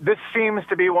this seems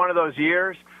to be one of those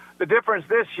years. The difference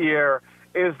this year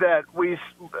is that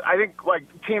I think like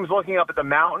teams looking up at the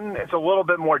mountain, it's a little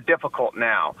bit more difficult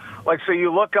now. Like, so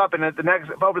you look up and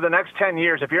over the next 10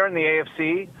 years, if you're in the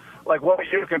AFC, like what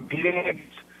you're competing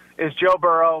against is Joe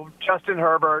Burrow, Justin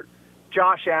Herbert,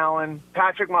 Josh Allen,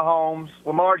 Patrick Mahomes,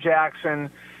 Lamar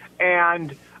Jackson,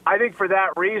 and I think for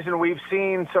that reason, we've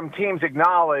seen some teams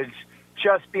acknowledge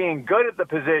just being good at the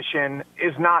position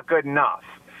is not good enough.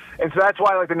 And so that's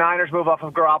why, like, the Niners move off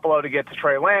of Garoppolo to get to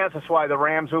Trey Lance. That's why the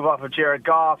Rams move off of Jared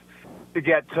Goff to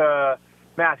get to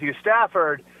Matthew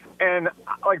Stafford. And,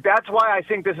 like, that's why I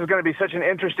think this is going to be such an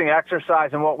interesting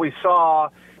exercise in what we saw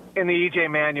in the E.J.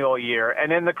 Manuel year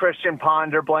and in the Christian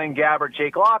Ponder, Blaine Gabbert,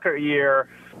 Jake Locker year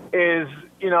is,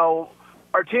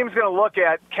 our team's going to look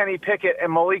at Kenny Pickett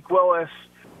and Malik Willis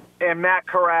and Matt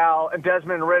Corral and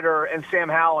Desmond Ridder and Sam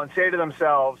Howell and say to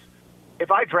themselves, if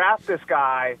I draft this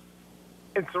guy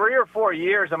in 3 or 4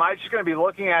 years, am I just going to be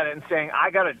looking at it and saying,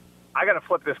 I got to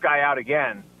flip this guy out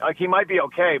again? Like, he might be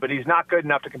okay, but he's not good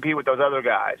enough to compete with those other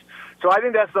guys. So I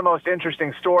think that's the most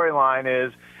interesting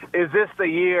storyline is this the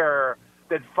year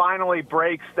that finally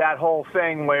breaks that whole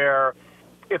thing wwhere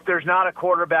if there's not a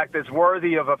quarterback that's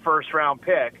worthy of a first-round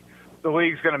pick, the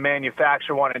league's going to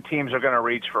manufacture one and teams are going to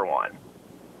reach for one.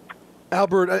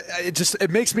 Albert, it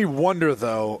makes me wonder,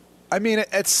 though. I mean,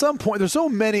 at some point, there's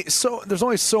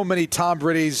only so many Tom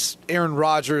Brady's, Aaron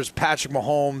Rodgers, Patrick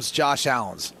Mahomes, Josh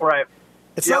Allen's. Right.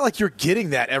 It's not like you're getting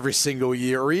that every single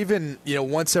year, or even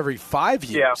once every 5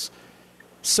 years. Yeah.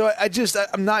 So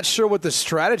I'm not sure what the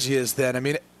strategy is. Then I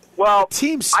mean, the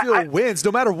team still wins,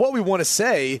 no matter what we want to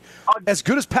say. As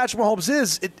good as Patrick Mahomes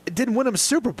is, it didn't win him a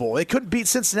Super Bowl. They couldn't beat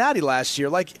Cincinnati last year.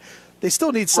 Like, they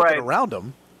still need something around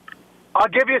them. I'll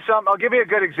give you a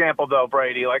good example, though,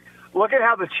 Brady. Like, look at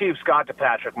how the Chiefs got to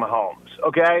Patrick Mahomes,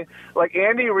 okay? Like,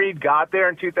 Andy Reid got there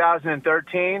in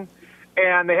 2013,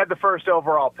 and they had the first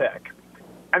overall pick.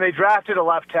 And they drafted a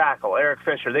left tackle, Eric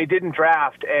Fisher. They didn't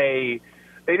draft they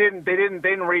didn't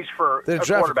reach for a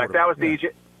quarterback. That was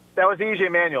the E.J.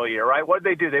 Manuel year, right? What did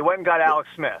they do? They went and got Alex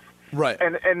Smith. Right.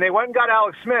 And they went and got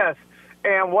Alex Smith,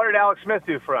 and what did Alex Smith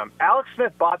do for them? Alex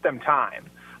Smith bought them time.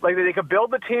 Like, they could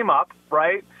build the team up,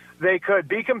 right? They could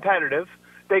be competitive.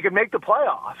 They could make the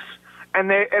playoffs.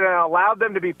 And it allowed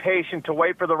them to be patient to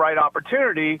wait for the right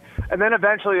opportunity. And then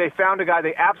eventually they found a guy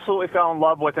they absolutely fell in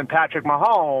love with in Patrick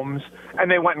Mahomes,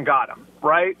 and they went and got him,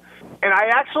 right? And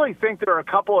I actually think there are a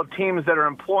couple of teams that are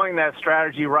employing that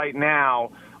strategy right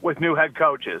now with new head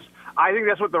coaches. I think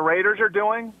that's what the Raiders are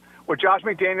doing with Josh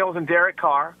McDaniels and Derek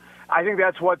Carr. I think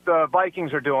that's what the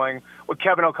Vikings are doing with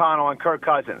Kevin O'Connell and Kirk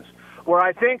Cousins, where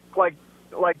I think,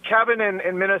 like Kevin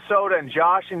in Minnesota and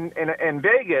Josh in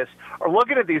Vegas are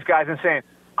looking at these guys and saying,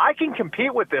 I can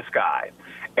compete with this guy.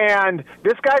 And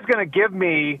this guy's going to give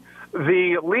me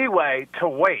the leeway to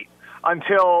wait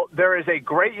until there is a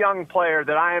great young player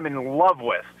that I am in love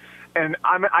with, and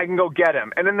I can go get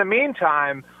him. And in the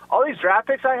meantime, all these draft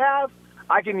picks I have,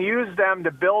 I can use them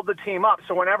to build the team up.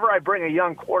 So whenever I bring a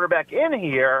young quarterback in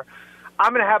here,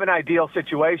 I'm going to have an ideal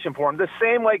situation for him, the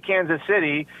same way Kansas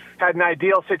City had an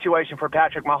ideal situation for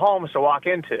Patrick Mahomes to walk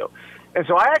into. And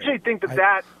so I actually think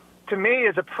that, to me,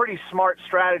 is a pretty smart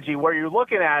strategy where you're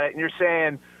looking at it and you're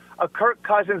saying a Kirk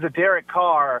Cousins, a Derek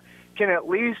Carr can at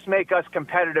least make us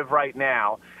competitive right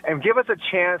now and give us a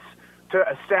chance to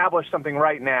establish something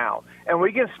right now. And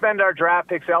we can spend our draft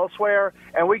picks elsewhere,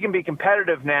 and we can be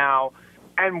competitive now,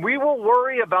 and we will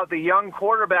worry about the young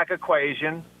quarterback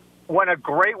equation when a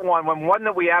great one, when one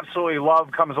that we absolutely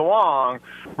love comes along,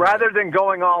 rather than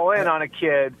going all in on a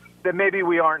kid that maybe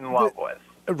we aren't in love with.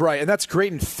 Right, and that's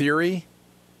great in theory,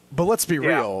 but let's be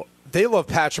real. They love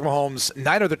Patrick Mahomes.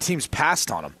 9 other teams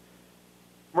passed on him.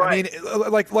 Right. I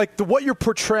mean, like what you're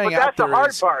portraying but out there.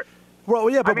 That's the hard part. Well,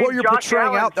 yeah, but what you're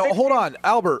portraying out there. Hold on,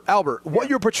 Albert. Yeah. What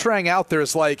you're portraying out there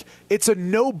is like it's a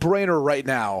no-brainer right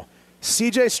now.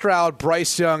 C.J. Stroud,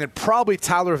 Bryce Young, and probably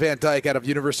Tyler Van Dyke out of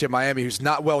University of Miami, who's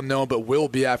not well known but will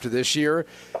be after this year.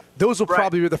 Those will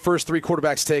probably be the first 3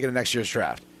 quarterbacks taken in next year's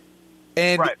draft.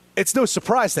 And it's no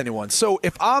surprise to anyone. So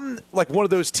if I'm like one of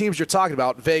those teams you're talking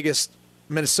about, Vegas,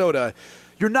 Minnesota,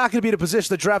 you're not going to be in a position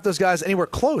to draft those guys anywhere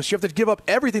close. You have to give up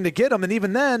everything to get them. And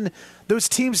even then, those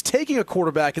teams taking a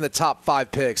quarterback in the top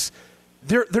 5 picks,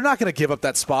 they're not going to give up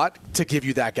that spot to give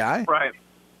you that guy. Right.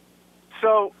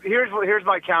 So here's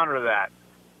my counter to that.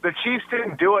 The Chiefs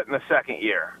didn't do it in the second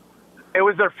year. It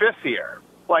was their 5th year.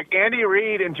 Like Andy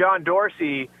Reid and John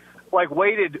Dorsey,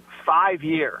 waited 5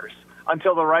 years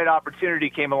until the right opportunity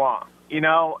came along,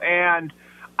 And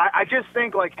I just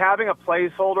think having a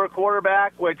placeholder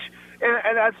quarterback, which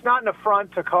and that's not an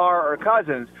affront to Carr or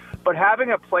Cousins, but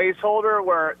having a placeholder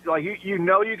where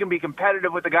you can be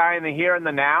competitive with the guy in the here and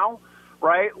the now,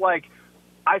 right?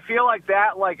 I feel like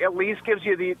that at least gives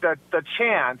you the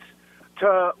chance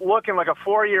to look in a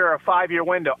 4-year or a 5-year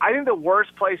window. I think the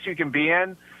worst place you can be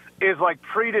in is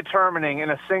predetermining in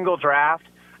a single draft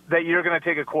that you're going to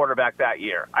take a quarterback that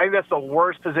year. I think that's the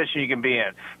worst position you can be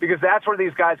in because that's where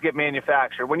these guys get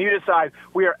manufactured. When you decide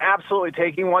we are absolutely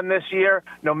taking one this year,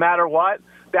 no matter what,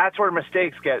 that's where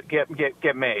mistakes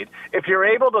get made. If you're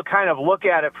able to kind of look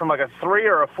at it from a 3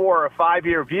 or a 4 or a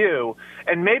 5-year view,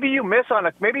 and maybe you miss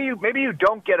on maybe you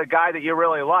don't get a guy that you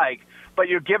really like, but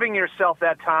you're giving yourself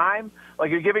that time,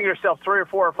 you're giving yourself 3 or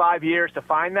 4 or 5 years to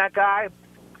find that guy,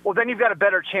 well, then you've got a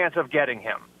better chance of getting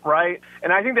him, right?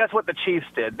 And I think that's what the Chiefs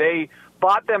did. They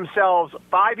bought themselves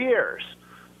 5 years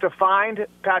to find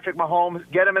Patrick Mahomes,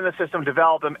 get him in the system,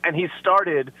 develop him, and he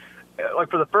started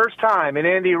for the first time in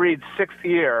Andy Reid's 6th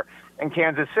year in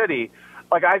Kansas City.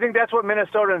 I think that's what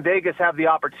Minnesota and Vegas have the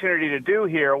opportunity to do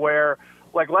here where,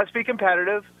 let's be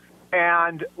competitive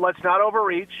and let's not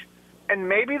overreach. And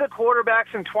maybe the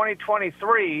quarterbacks in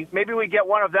 2023, maybe we get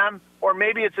one of them, or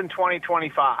maybe it's in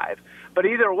 2025. But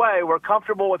either way, we're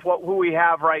comfortable with who we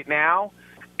have right now,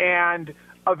 and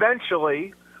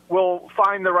eventually we'll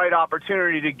find the right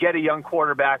opportunity to get a young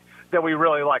quarterback that we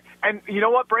really like. And you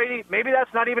know what, Brady? Maybe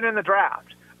that's not even in the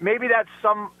draft. Maybe that's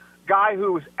some guy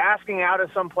who's asking out of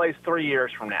someplace 3 years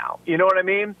from now. You know what I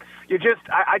mean?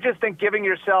 I just think giving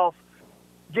yourself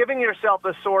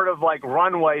the sort of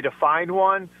runway to find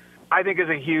one, I think is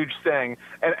a huge thing.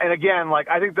 And again,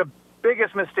 I think the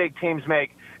biggest mistake teams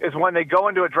make is when they go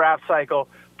into a draft cycle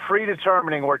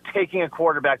predetermining we're taking a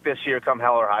quarterback this year come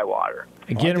hell or high water.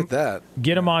 Get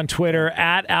him on Twitter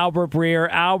at Albert Breer.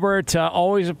 Albert,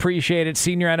 always appreciate it.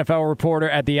 Senior NFL reporter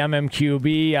at the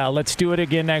MMQB. Let's do it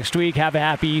again next week. Have a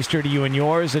happy Easter to you and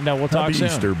yours, and we'll talk soon.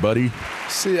 Happy Easter, buddy.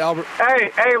 See you, Albert.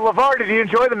 Hey, LeVar, did you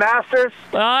enjoy the Masters?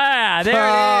 Ah, there it is.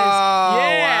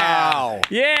 Yeah. Wow.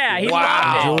 Yeah, he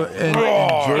loved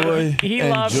it.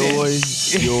 Enjoy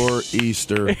your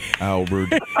Easter, Albert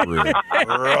Breer.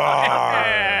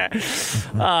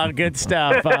 Oh, good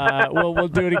stuff. We'll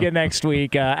do it again next week.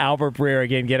 Albert Breer,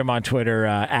 again, get him on Twitter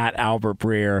at Albert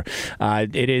Breer.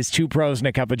 It is Two Pros and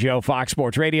a Cup of Joe, Fox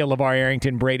Sports Radio. LeVar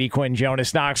Arrington, Brady Quinn,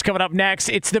 Jonas Knox. Coming up next,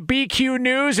 it's the BQ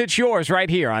News. It's yours right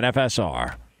here on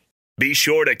FSR. Be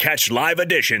sure to catch live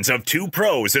editions of Two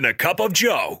Pros and a Cup of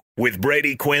Joe with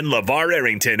Brady Quinn, LeVar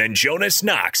Arrington, and Jonas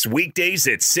Knox weekdays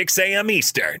at 6 a.m.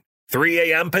 Eastern,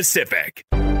 3 a.m. Pacific.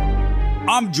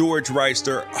 I'm George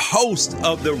Reister, host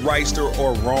of the Reister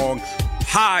or Wrong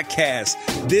podcast.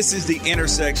 This is the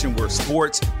intersection where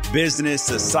sports, business,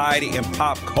 society, and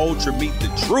pop culture meet the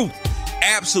truth.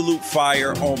 Absolute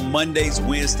fire on Mondays,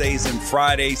 Wednesdays, and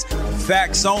Fridays.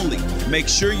 Facts only. Make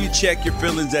sure you check your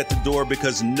feelings at the door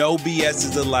because no BS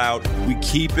is allowed. We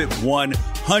keep it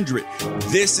 100.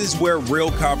 This is where real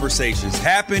conversations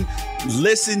happen.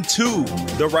 Listen to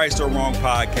the Right or Wrong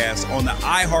podcast on the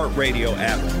iHeartRadio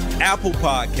app, Apple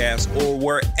Podcasts, or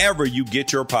wherever you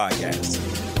get your podcasts.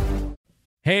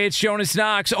 Hey, it's Jonas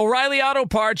Knox. O'Reilly Auto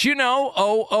Parts,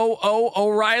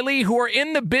 O'Reilly, who are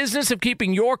in the business of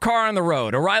keeping your car on the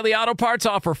road. O'Reilly Auto Parts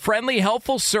offer friendly,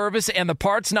 helpful service and the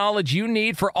parts knowledge you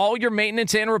need for all your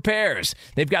maintenance and repairs.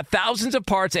 They've got thousands of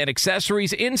parts and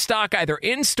accessories in stock, either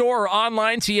in-store or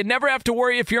online, so you never have to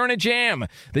worry if you're in a jam.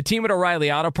 The team at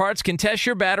O'Reilly Auto Parts can test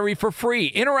your battery for free,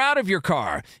 in or out of your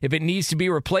car. If it needs to be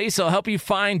replaced, they'll help you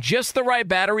find just the right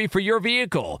battery for your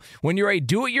vehicle. When you're a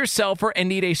do-it-yourselfer and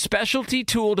need a specialty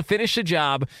tool to finish the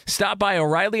job, stop by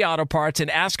O'Reilly Auto Parts and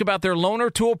ask about their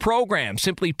loaner tool program.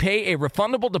 Simply pay a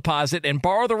refundable deposit and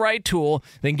borrow the right tool,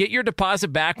 then get your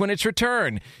deposit back when it's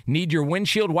returned. Need your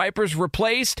windshield wipers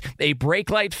replaced, a brake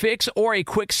light fix, or a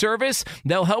quick service?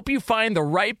 They'll help you find the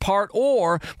right part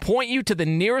or point you to the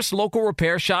nearest local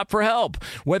repair shop for help.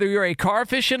 Whether you're a car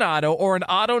aficionado or an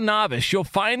auto novice, you'll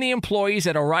find the employees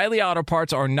at O'Reilly Auto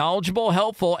Parts are knowledgeable,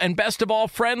 helpful, and best of all,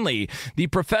 friendly. The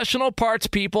professional parts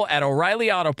people at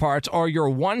O'Reilly Auto Parts are your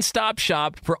one-stop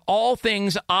shop for all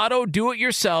things auto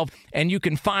do-it-yourself, and you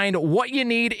can find what you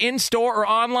need in-store or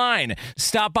online.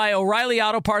 Stop by O'Reilly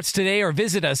Auto Parts today or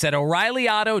visit us at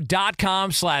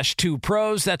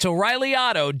O'ReillyAuto.com/2pros. That's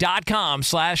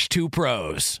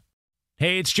O'ReillyAuto.com/2pros.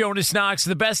 Hey, it's Jonas Knox.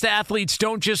 The best athletes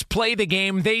don't just play the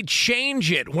game, they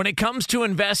change it. When it comes to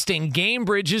investing,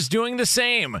 GameBridge is doing the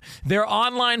same. Their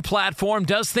online platform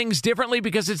does things differently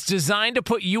because it's designed to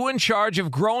put you in charge of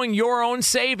growing your own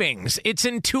savings. It's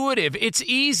intuitive, it's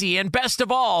easy, and best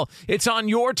of all, it's on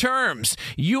your terms.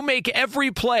 You make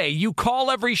every play, you call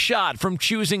every shot, from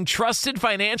choosing trusted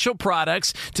financial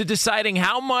products to deciding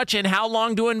how much and how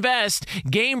long to invest.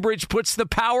 GameBridge puts the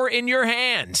power in your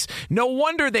hands. No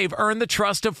wonder they've earned the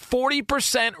trust of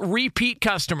 40% repeat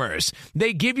customers.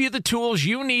 They give you the tools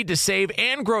you need to save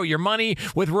and grow your money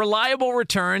with reliable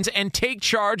returns and take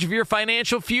charge of your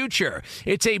financial future.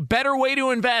 It's a better way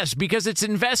to invest because it's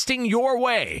investing your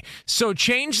way. So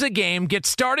change the game. Get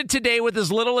started today with as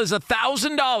little as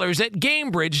 $1,000 at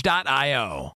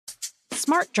GameBridge.io.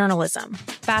 Smart journalism.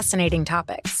 Fascinating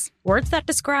topics. Words that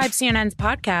describe CNN's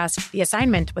podcast, The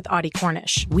Assignment with Audie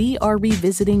Cornish. We are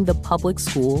revisiting the public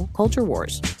school culture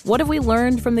wars. What have we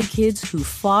learned from the kids who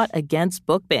fought against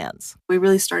book bans? We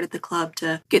really started the club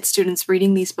to get students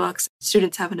reading these books.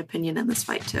 Students have an opinion in this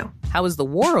fight, too. How has the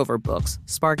war over books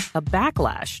sparked a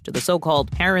backlash to the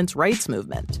so-called parents' rights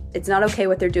movement? It's not okay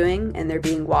what they're doing, and they're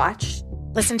being watched.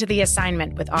 Listen to The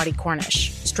Assignment with Audie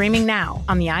Cornish. Streaming now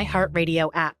on the iHeartRadio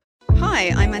app. Hi,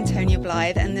 I'm Antonia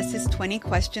Blythe, and this is 20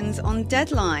 Questions on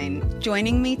Deadline.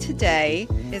 Joining me today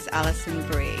is Alison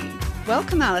Brie.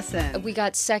 Welcome, Alison. We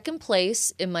got second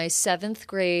place in my 7th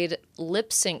grade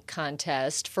lip sync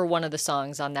contest for one of the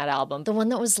songs on that album. The one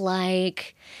that was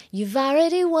like, "You've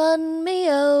already won me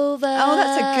over." Oh,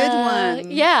 that's a good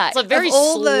one. Yeah. It's a very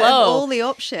slow. Of all the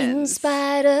options. In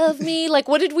spite of me. Like,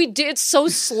 what did we do? It's so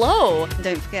slow.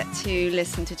 Don't forget to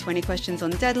listen to 20 Questions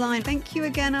on Deadline. Thank you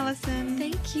again, Alison.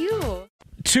 Thank you.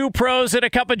 Two pros and a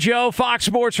cup of Joe, Fox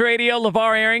Sports Radio.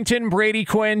 LeVar Arrington, Brady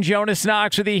Quinn, Jonas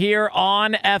Knox with you here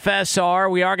on FSR.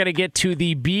 We are going to get to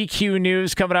the BQ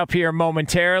News coming up here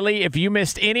momentarily. If you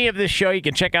missed any of this show, you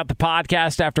can check out the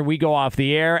podcast after we go off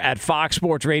the air at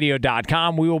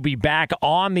foxsportsradio.com. We will be back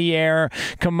on the air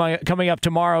coming up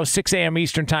tomorrow, 6 a.m.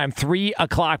 Eastern Time, 3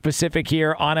 o'clock Pacific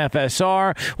here on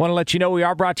FSR. Want to let you know we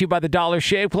are brought to you by the Dollar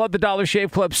Shave Club. The Dollar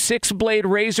Shave Club 6-blade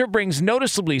razor brings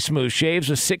noticeably smooth shaves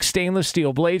with 6 stainless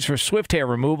steel blades for swift hair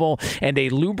removal and a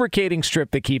lubricating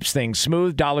strip that keeps things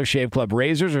smooth. Dollar Shave Club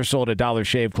razors are sold at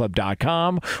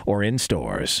dollarshaveclub.com or in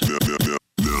stores. News.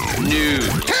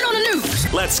 Turn on the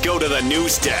news. Let's go to the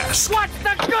news desk. What's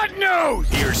the good news?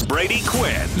 Here's Brady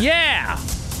Quinn. Yeah.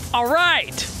 All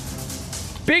right.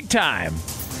 Big time.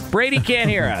 Brady can't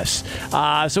hear us.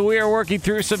 So we are working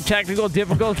through some technical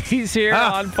difficulties here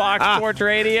on Fox Sports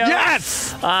Radio.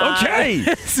 Yes! Okay.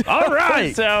 All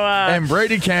right. And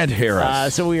Brady can't hear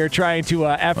us. So we are trying to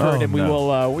effort, and we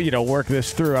will work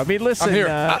this through. I mean, listen. I'm here.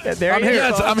 There I'm he here.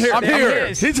 is. I'm here. I'm here.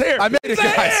 He's here. I made it,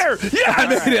 guys. Yeah, I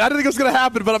made it. I didn't think it was going to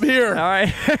happen, but I'm here. All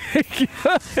right.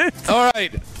 All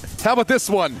right. How about this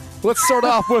one? Let's start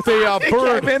off with a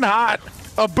bird. Been hot.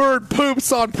 A bird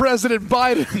poops on President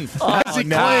Biden as he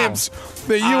claims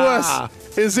the U.S.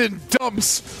 is in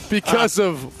dumps because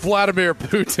of Vladimir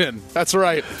Putin. That's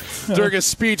right. During a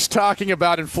speech talking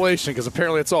about inflation, because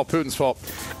apparently it's all Putin's fault,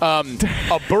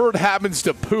 a bird happens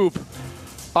to poop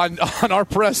on our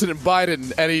President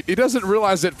Biden, and he doesn't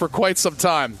realize it for quite some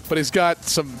time, but he's got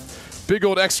some big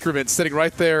old excrement sitting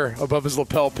right there above his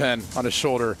lapel pin on his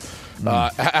shoulder.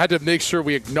 I had to make sure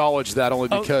we acknowledge that only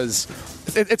because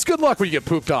it's good luck when you get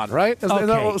pooped on, right? Is that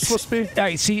what it's supposed to be? All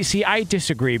right, see, I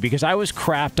disagree because I was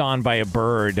crapped on by a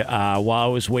bird while I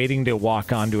was waiting to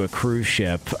walk onto a cruise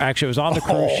ship. Actually, I was on the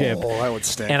cruise ship, that would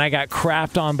stink. And I got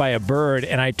crapped on by a bird,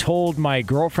 and I told my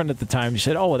girlfriend at the time, she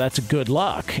said, "Oh, well, that's a good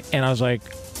luck." And I was like,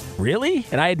 really?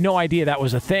 And I had no idea that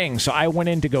was a thing. So I went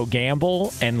in to go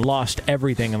gamble and lost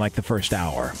everything in like the first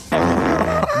hour.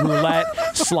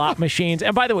 roulette, slot machines.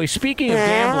 And by the way, speaking of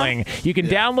gambling, you can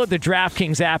download the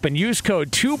DraftKings app and use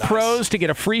code 2pros to get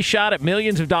a free shot at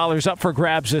millions of dollars up for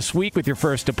grabs this week with your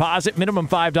first deposit. Minimum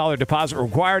 $5 deposit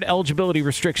required. Eligibility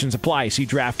restrictions apply. See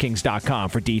DraftKings.com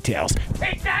for details.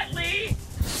 Take that, Lee!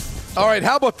 All right,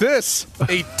 how about this?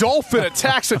 A dolphin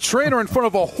attacks a trainer in front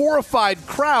of a horrified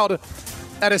crowd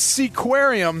at a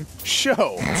Seaquarium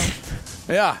show.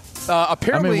 Yeah.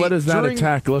 Apparently, what does that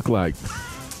attack look like?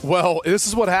 Well, this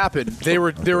is what happened. They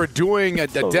were doing a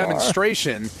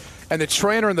demonstration, and the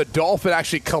trainer and the dolphin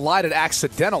actually collided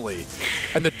accidentally,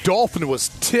 and the dolphin was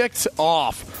ticked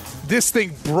off. This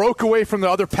thing broke away from the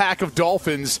other pack of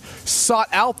dolphins, sought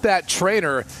out that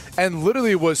trainer, and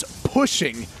literally was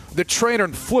pushing the trainer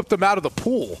and flipped him out of the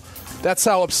pool. That's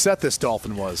how upset this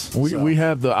dolphin was. We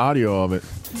have the audio of it.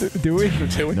 Do we?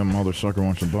 The mother sucker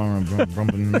wants to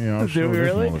bump in me. I'll show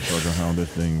this mother sucker how this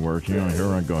thing works. Here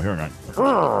I go.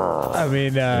 I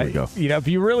mean, if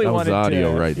you really wanted to. That was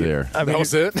audio right there. That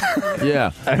was it?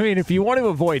 Yeah. I mean, if you want to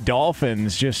avoid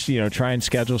dolphins, just, try and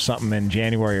schedule something in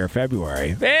January or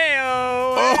February.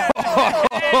 Hey-oh!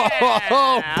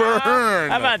 Oh,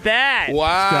 burn. How about that?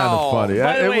 Wow. It's kind of funny.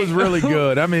 It was really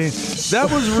good. I mean, that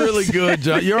was really good,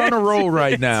 John. You're on a roll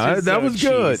right now. That was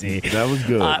good. That was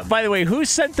good. By the way, who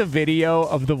sent the video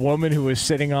of the woman who was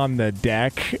sitting on the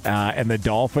deck and the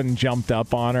dolphin jumped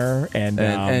up on her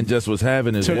and just was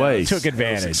having his way? Took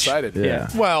advantage. Excited. Yeah.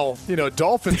 Well,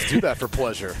 dolphins do that for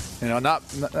pleasure. I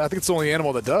think it's the only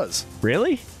animal that does.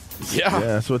 Really? Yeah. Yeah,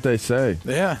 that's what they say.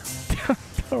 Yeah.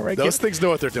 All right, those things know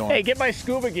what they're doing. Hey, get my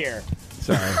scuba gear.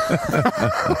 Sorry.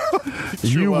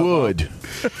 You would.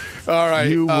 All right.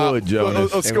 You would,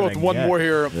 Jonas. Let's go with one more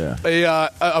here. Yeah.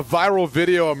 A viral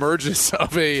video emerges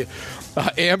of a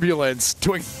ambulance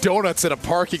doing donuts in a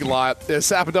parking lot. This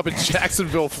happened up in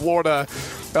Jacksonville, Florida.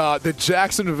 The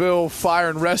Jacksonville Fire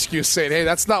and Rescue saying, hey,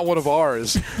 that's not one of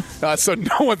ours. So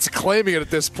no one's claiming it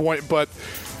at this point, but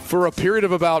for a period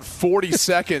of about 40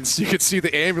 seconds, you could see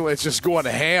the ambulance just going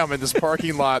ham in this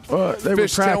parking lot. They were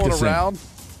practicing. Around.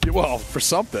 Well, for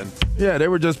something. Yeah, they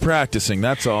were just practicing.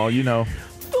 That's all, You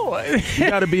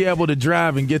got to be able to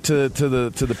drive and get to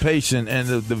the patient and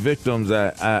the victims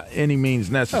at any means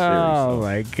necessary. Oh,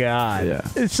 my God. Yeah.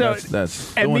 So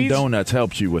that's doing donuts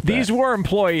helps you with that. These were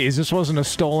employees. This wasn't a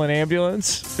stolen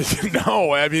ambulance?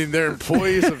 No, I mean, they're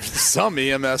employees of some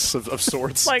EMS of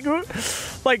sorts. Like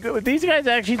these guys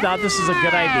actually thought this was a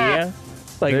good idea?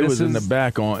 Like they was in the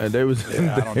back on, and they was. They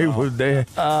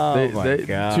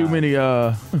God! Too many.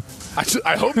 I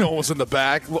hope no one was in the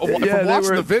back. From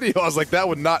watching the video, I was like, that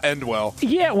would not end well.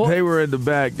 Yeah, well, they were in the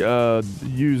back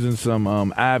using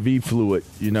some IV fluid,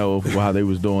 while they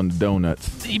was doing the donuts.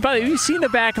 But have you seen the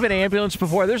back of an ambulance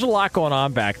before? There's a lot going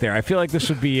on back there. I feel like this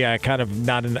would be kind of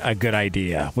not a good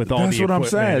idea with all That's the equipment.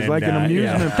 That's what I'm saying. It's like an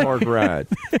amusement park ride.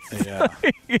 Yeah,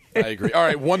 I agree. All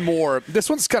right, one more. This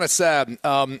one's kind of sad.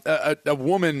 A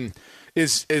woman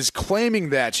is claiming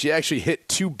that she actually hit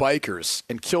two bikers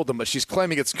and killed them, but she's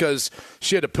claiming it's because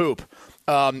she had to poop.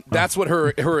 That's what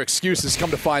her excuse is.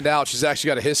 Come to find out, she's actually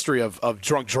got a history of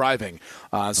drunk driving,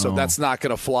 so that's not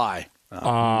going to fly.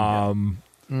 I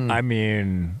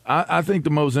mean, I think the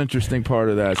most interesting part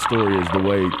of that story is the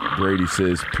way Brady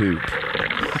says poop.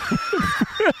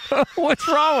 What's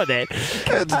wrong with it?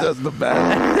 It doesn't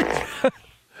matter.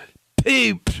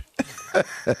 Poop.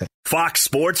 Fox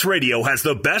Sports Radio has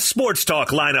the best sports talk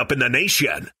lineup in the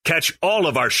nation. Catch all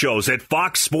of our shows at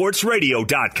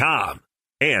foxsportsradio.com.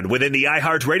 And within the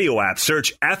iHeartRadio app,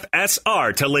 search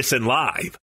FSR to listen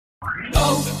live.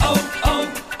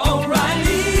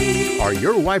 O'Reilly. Are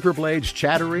your wiper blades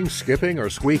chattering, skipping,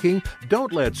 or squeaking?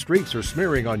 Don't let streaks or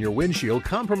smearing on your windshield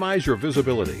compromise your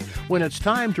visibility. When it's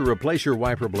time to replace your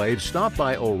wiper blades, stop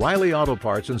by O'Reilly Auto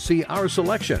Parts and see our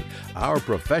selection. Our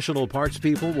professional parts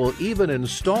people will even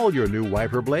install your new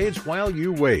wiper blades while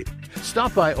you wait.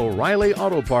 Stop by O'Reilly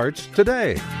Auto Parts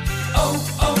today.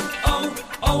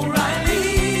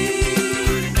 O'Reilly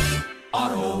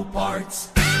Auto Parts.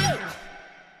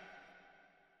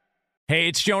 Hey,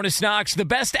 it's Jonas Knox. The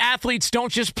best athletes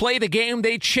don't just play the game,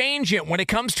 they change it. When it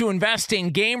comes to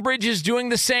investing, GameBridge is doing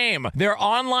the same. Their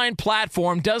online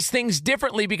platform does things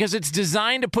differently because it's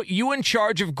designed to put you in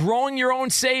charge of growing your own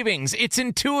savings. It's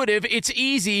intuitive, it's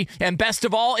easy, and best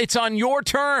of all, it's on your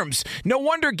terms. No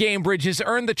wonder GameBridge has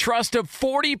earned the trust of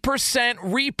 40%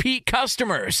 repeat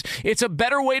customers. It's a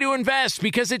better way to invest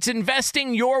because it's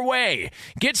investing your way.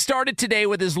 Get started today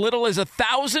with as little as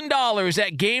 $1,000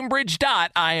 at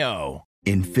GameBridge.io.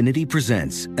 Infiniti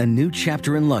presents a new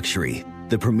chapter in luxury,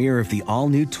 the premiere of the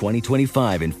all-new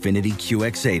 2025 Infiniti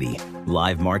QX80,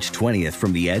 live March 20th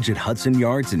from the Edge at Hudson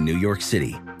Yards in New York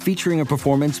City, featuring a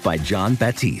performance by John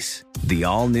Batiste. The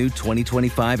all-new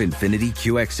 2025 Infiniti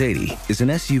QX80 is an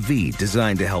SUV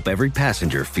designed to help every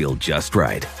passenger feel just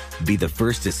right. Be the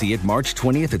first to see it March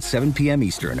 20th at 7 p.m.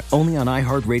 Eastern, only on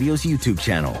iHeartRadio's YouTube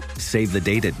channel. Save the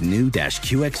date at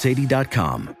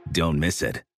new-QX80.com. Don't miss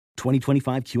it.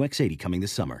 2025 QX80 coming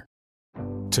this summer.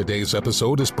 Today's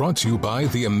episode is brought to you by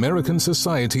the American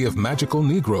Society of Magical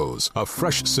Negroes, a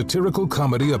fresh satirical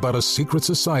comedy about a secret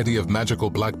society of magical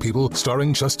black people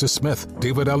starring Justice Smith,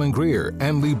 David Alan Grier,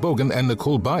 Ann Lee Bogan, and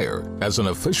Nicole Byer. As an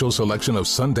official selection of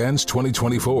Sundance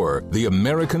 2024, the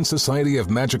American Society of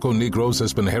Magical Negroes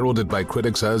has been heralded by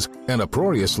critics as an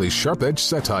uproariously sharp-edged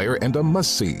satire and a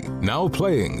must-see. Now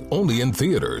playing only in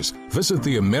theaters. Visit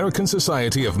the American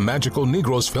Society of Magical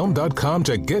Negroes film.com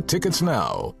to get tickets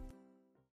now.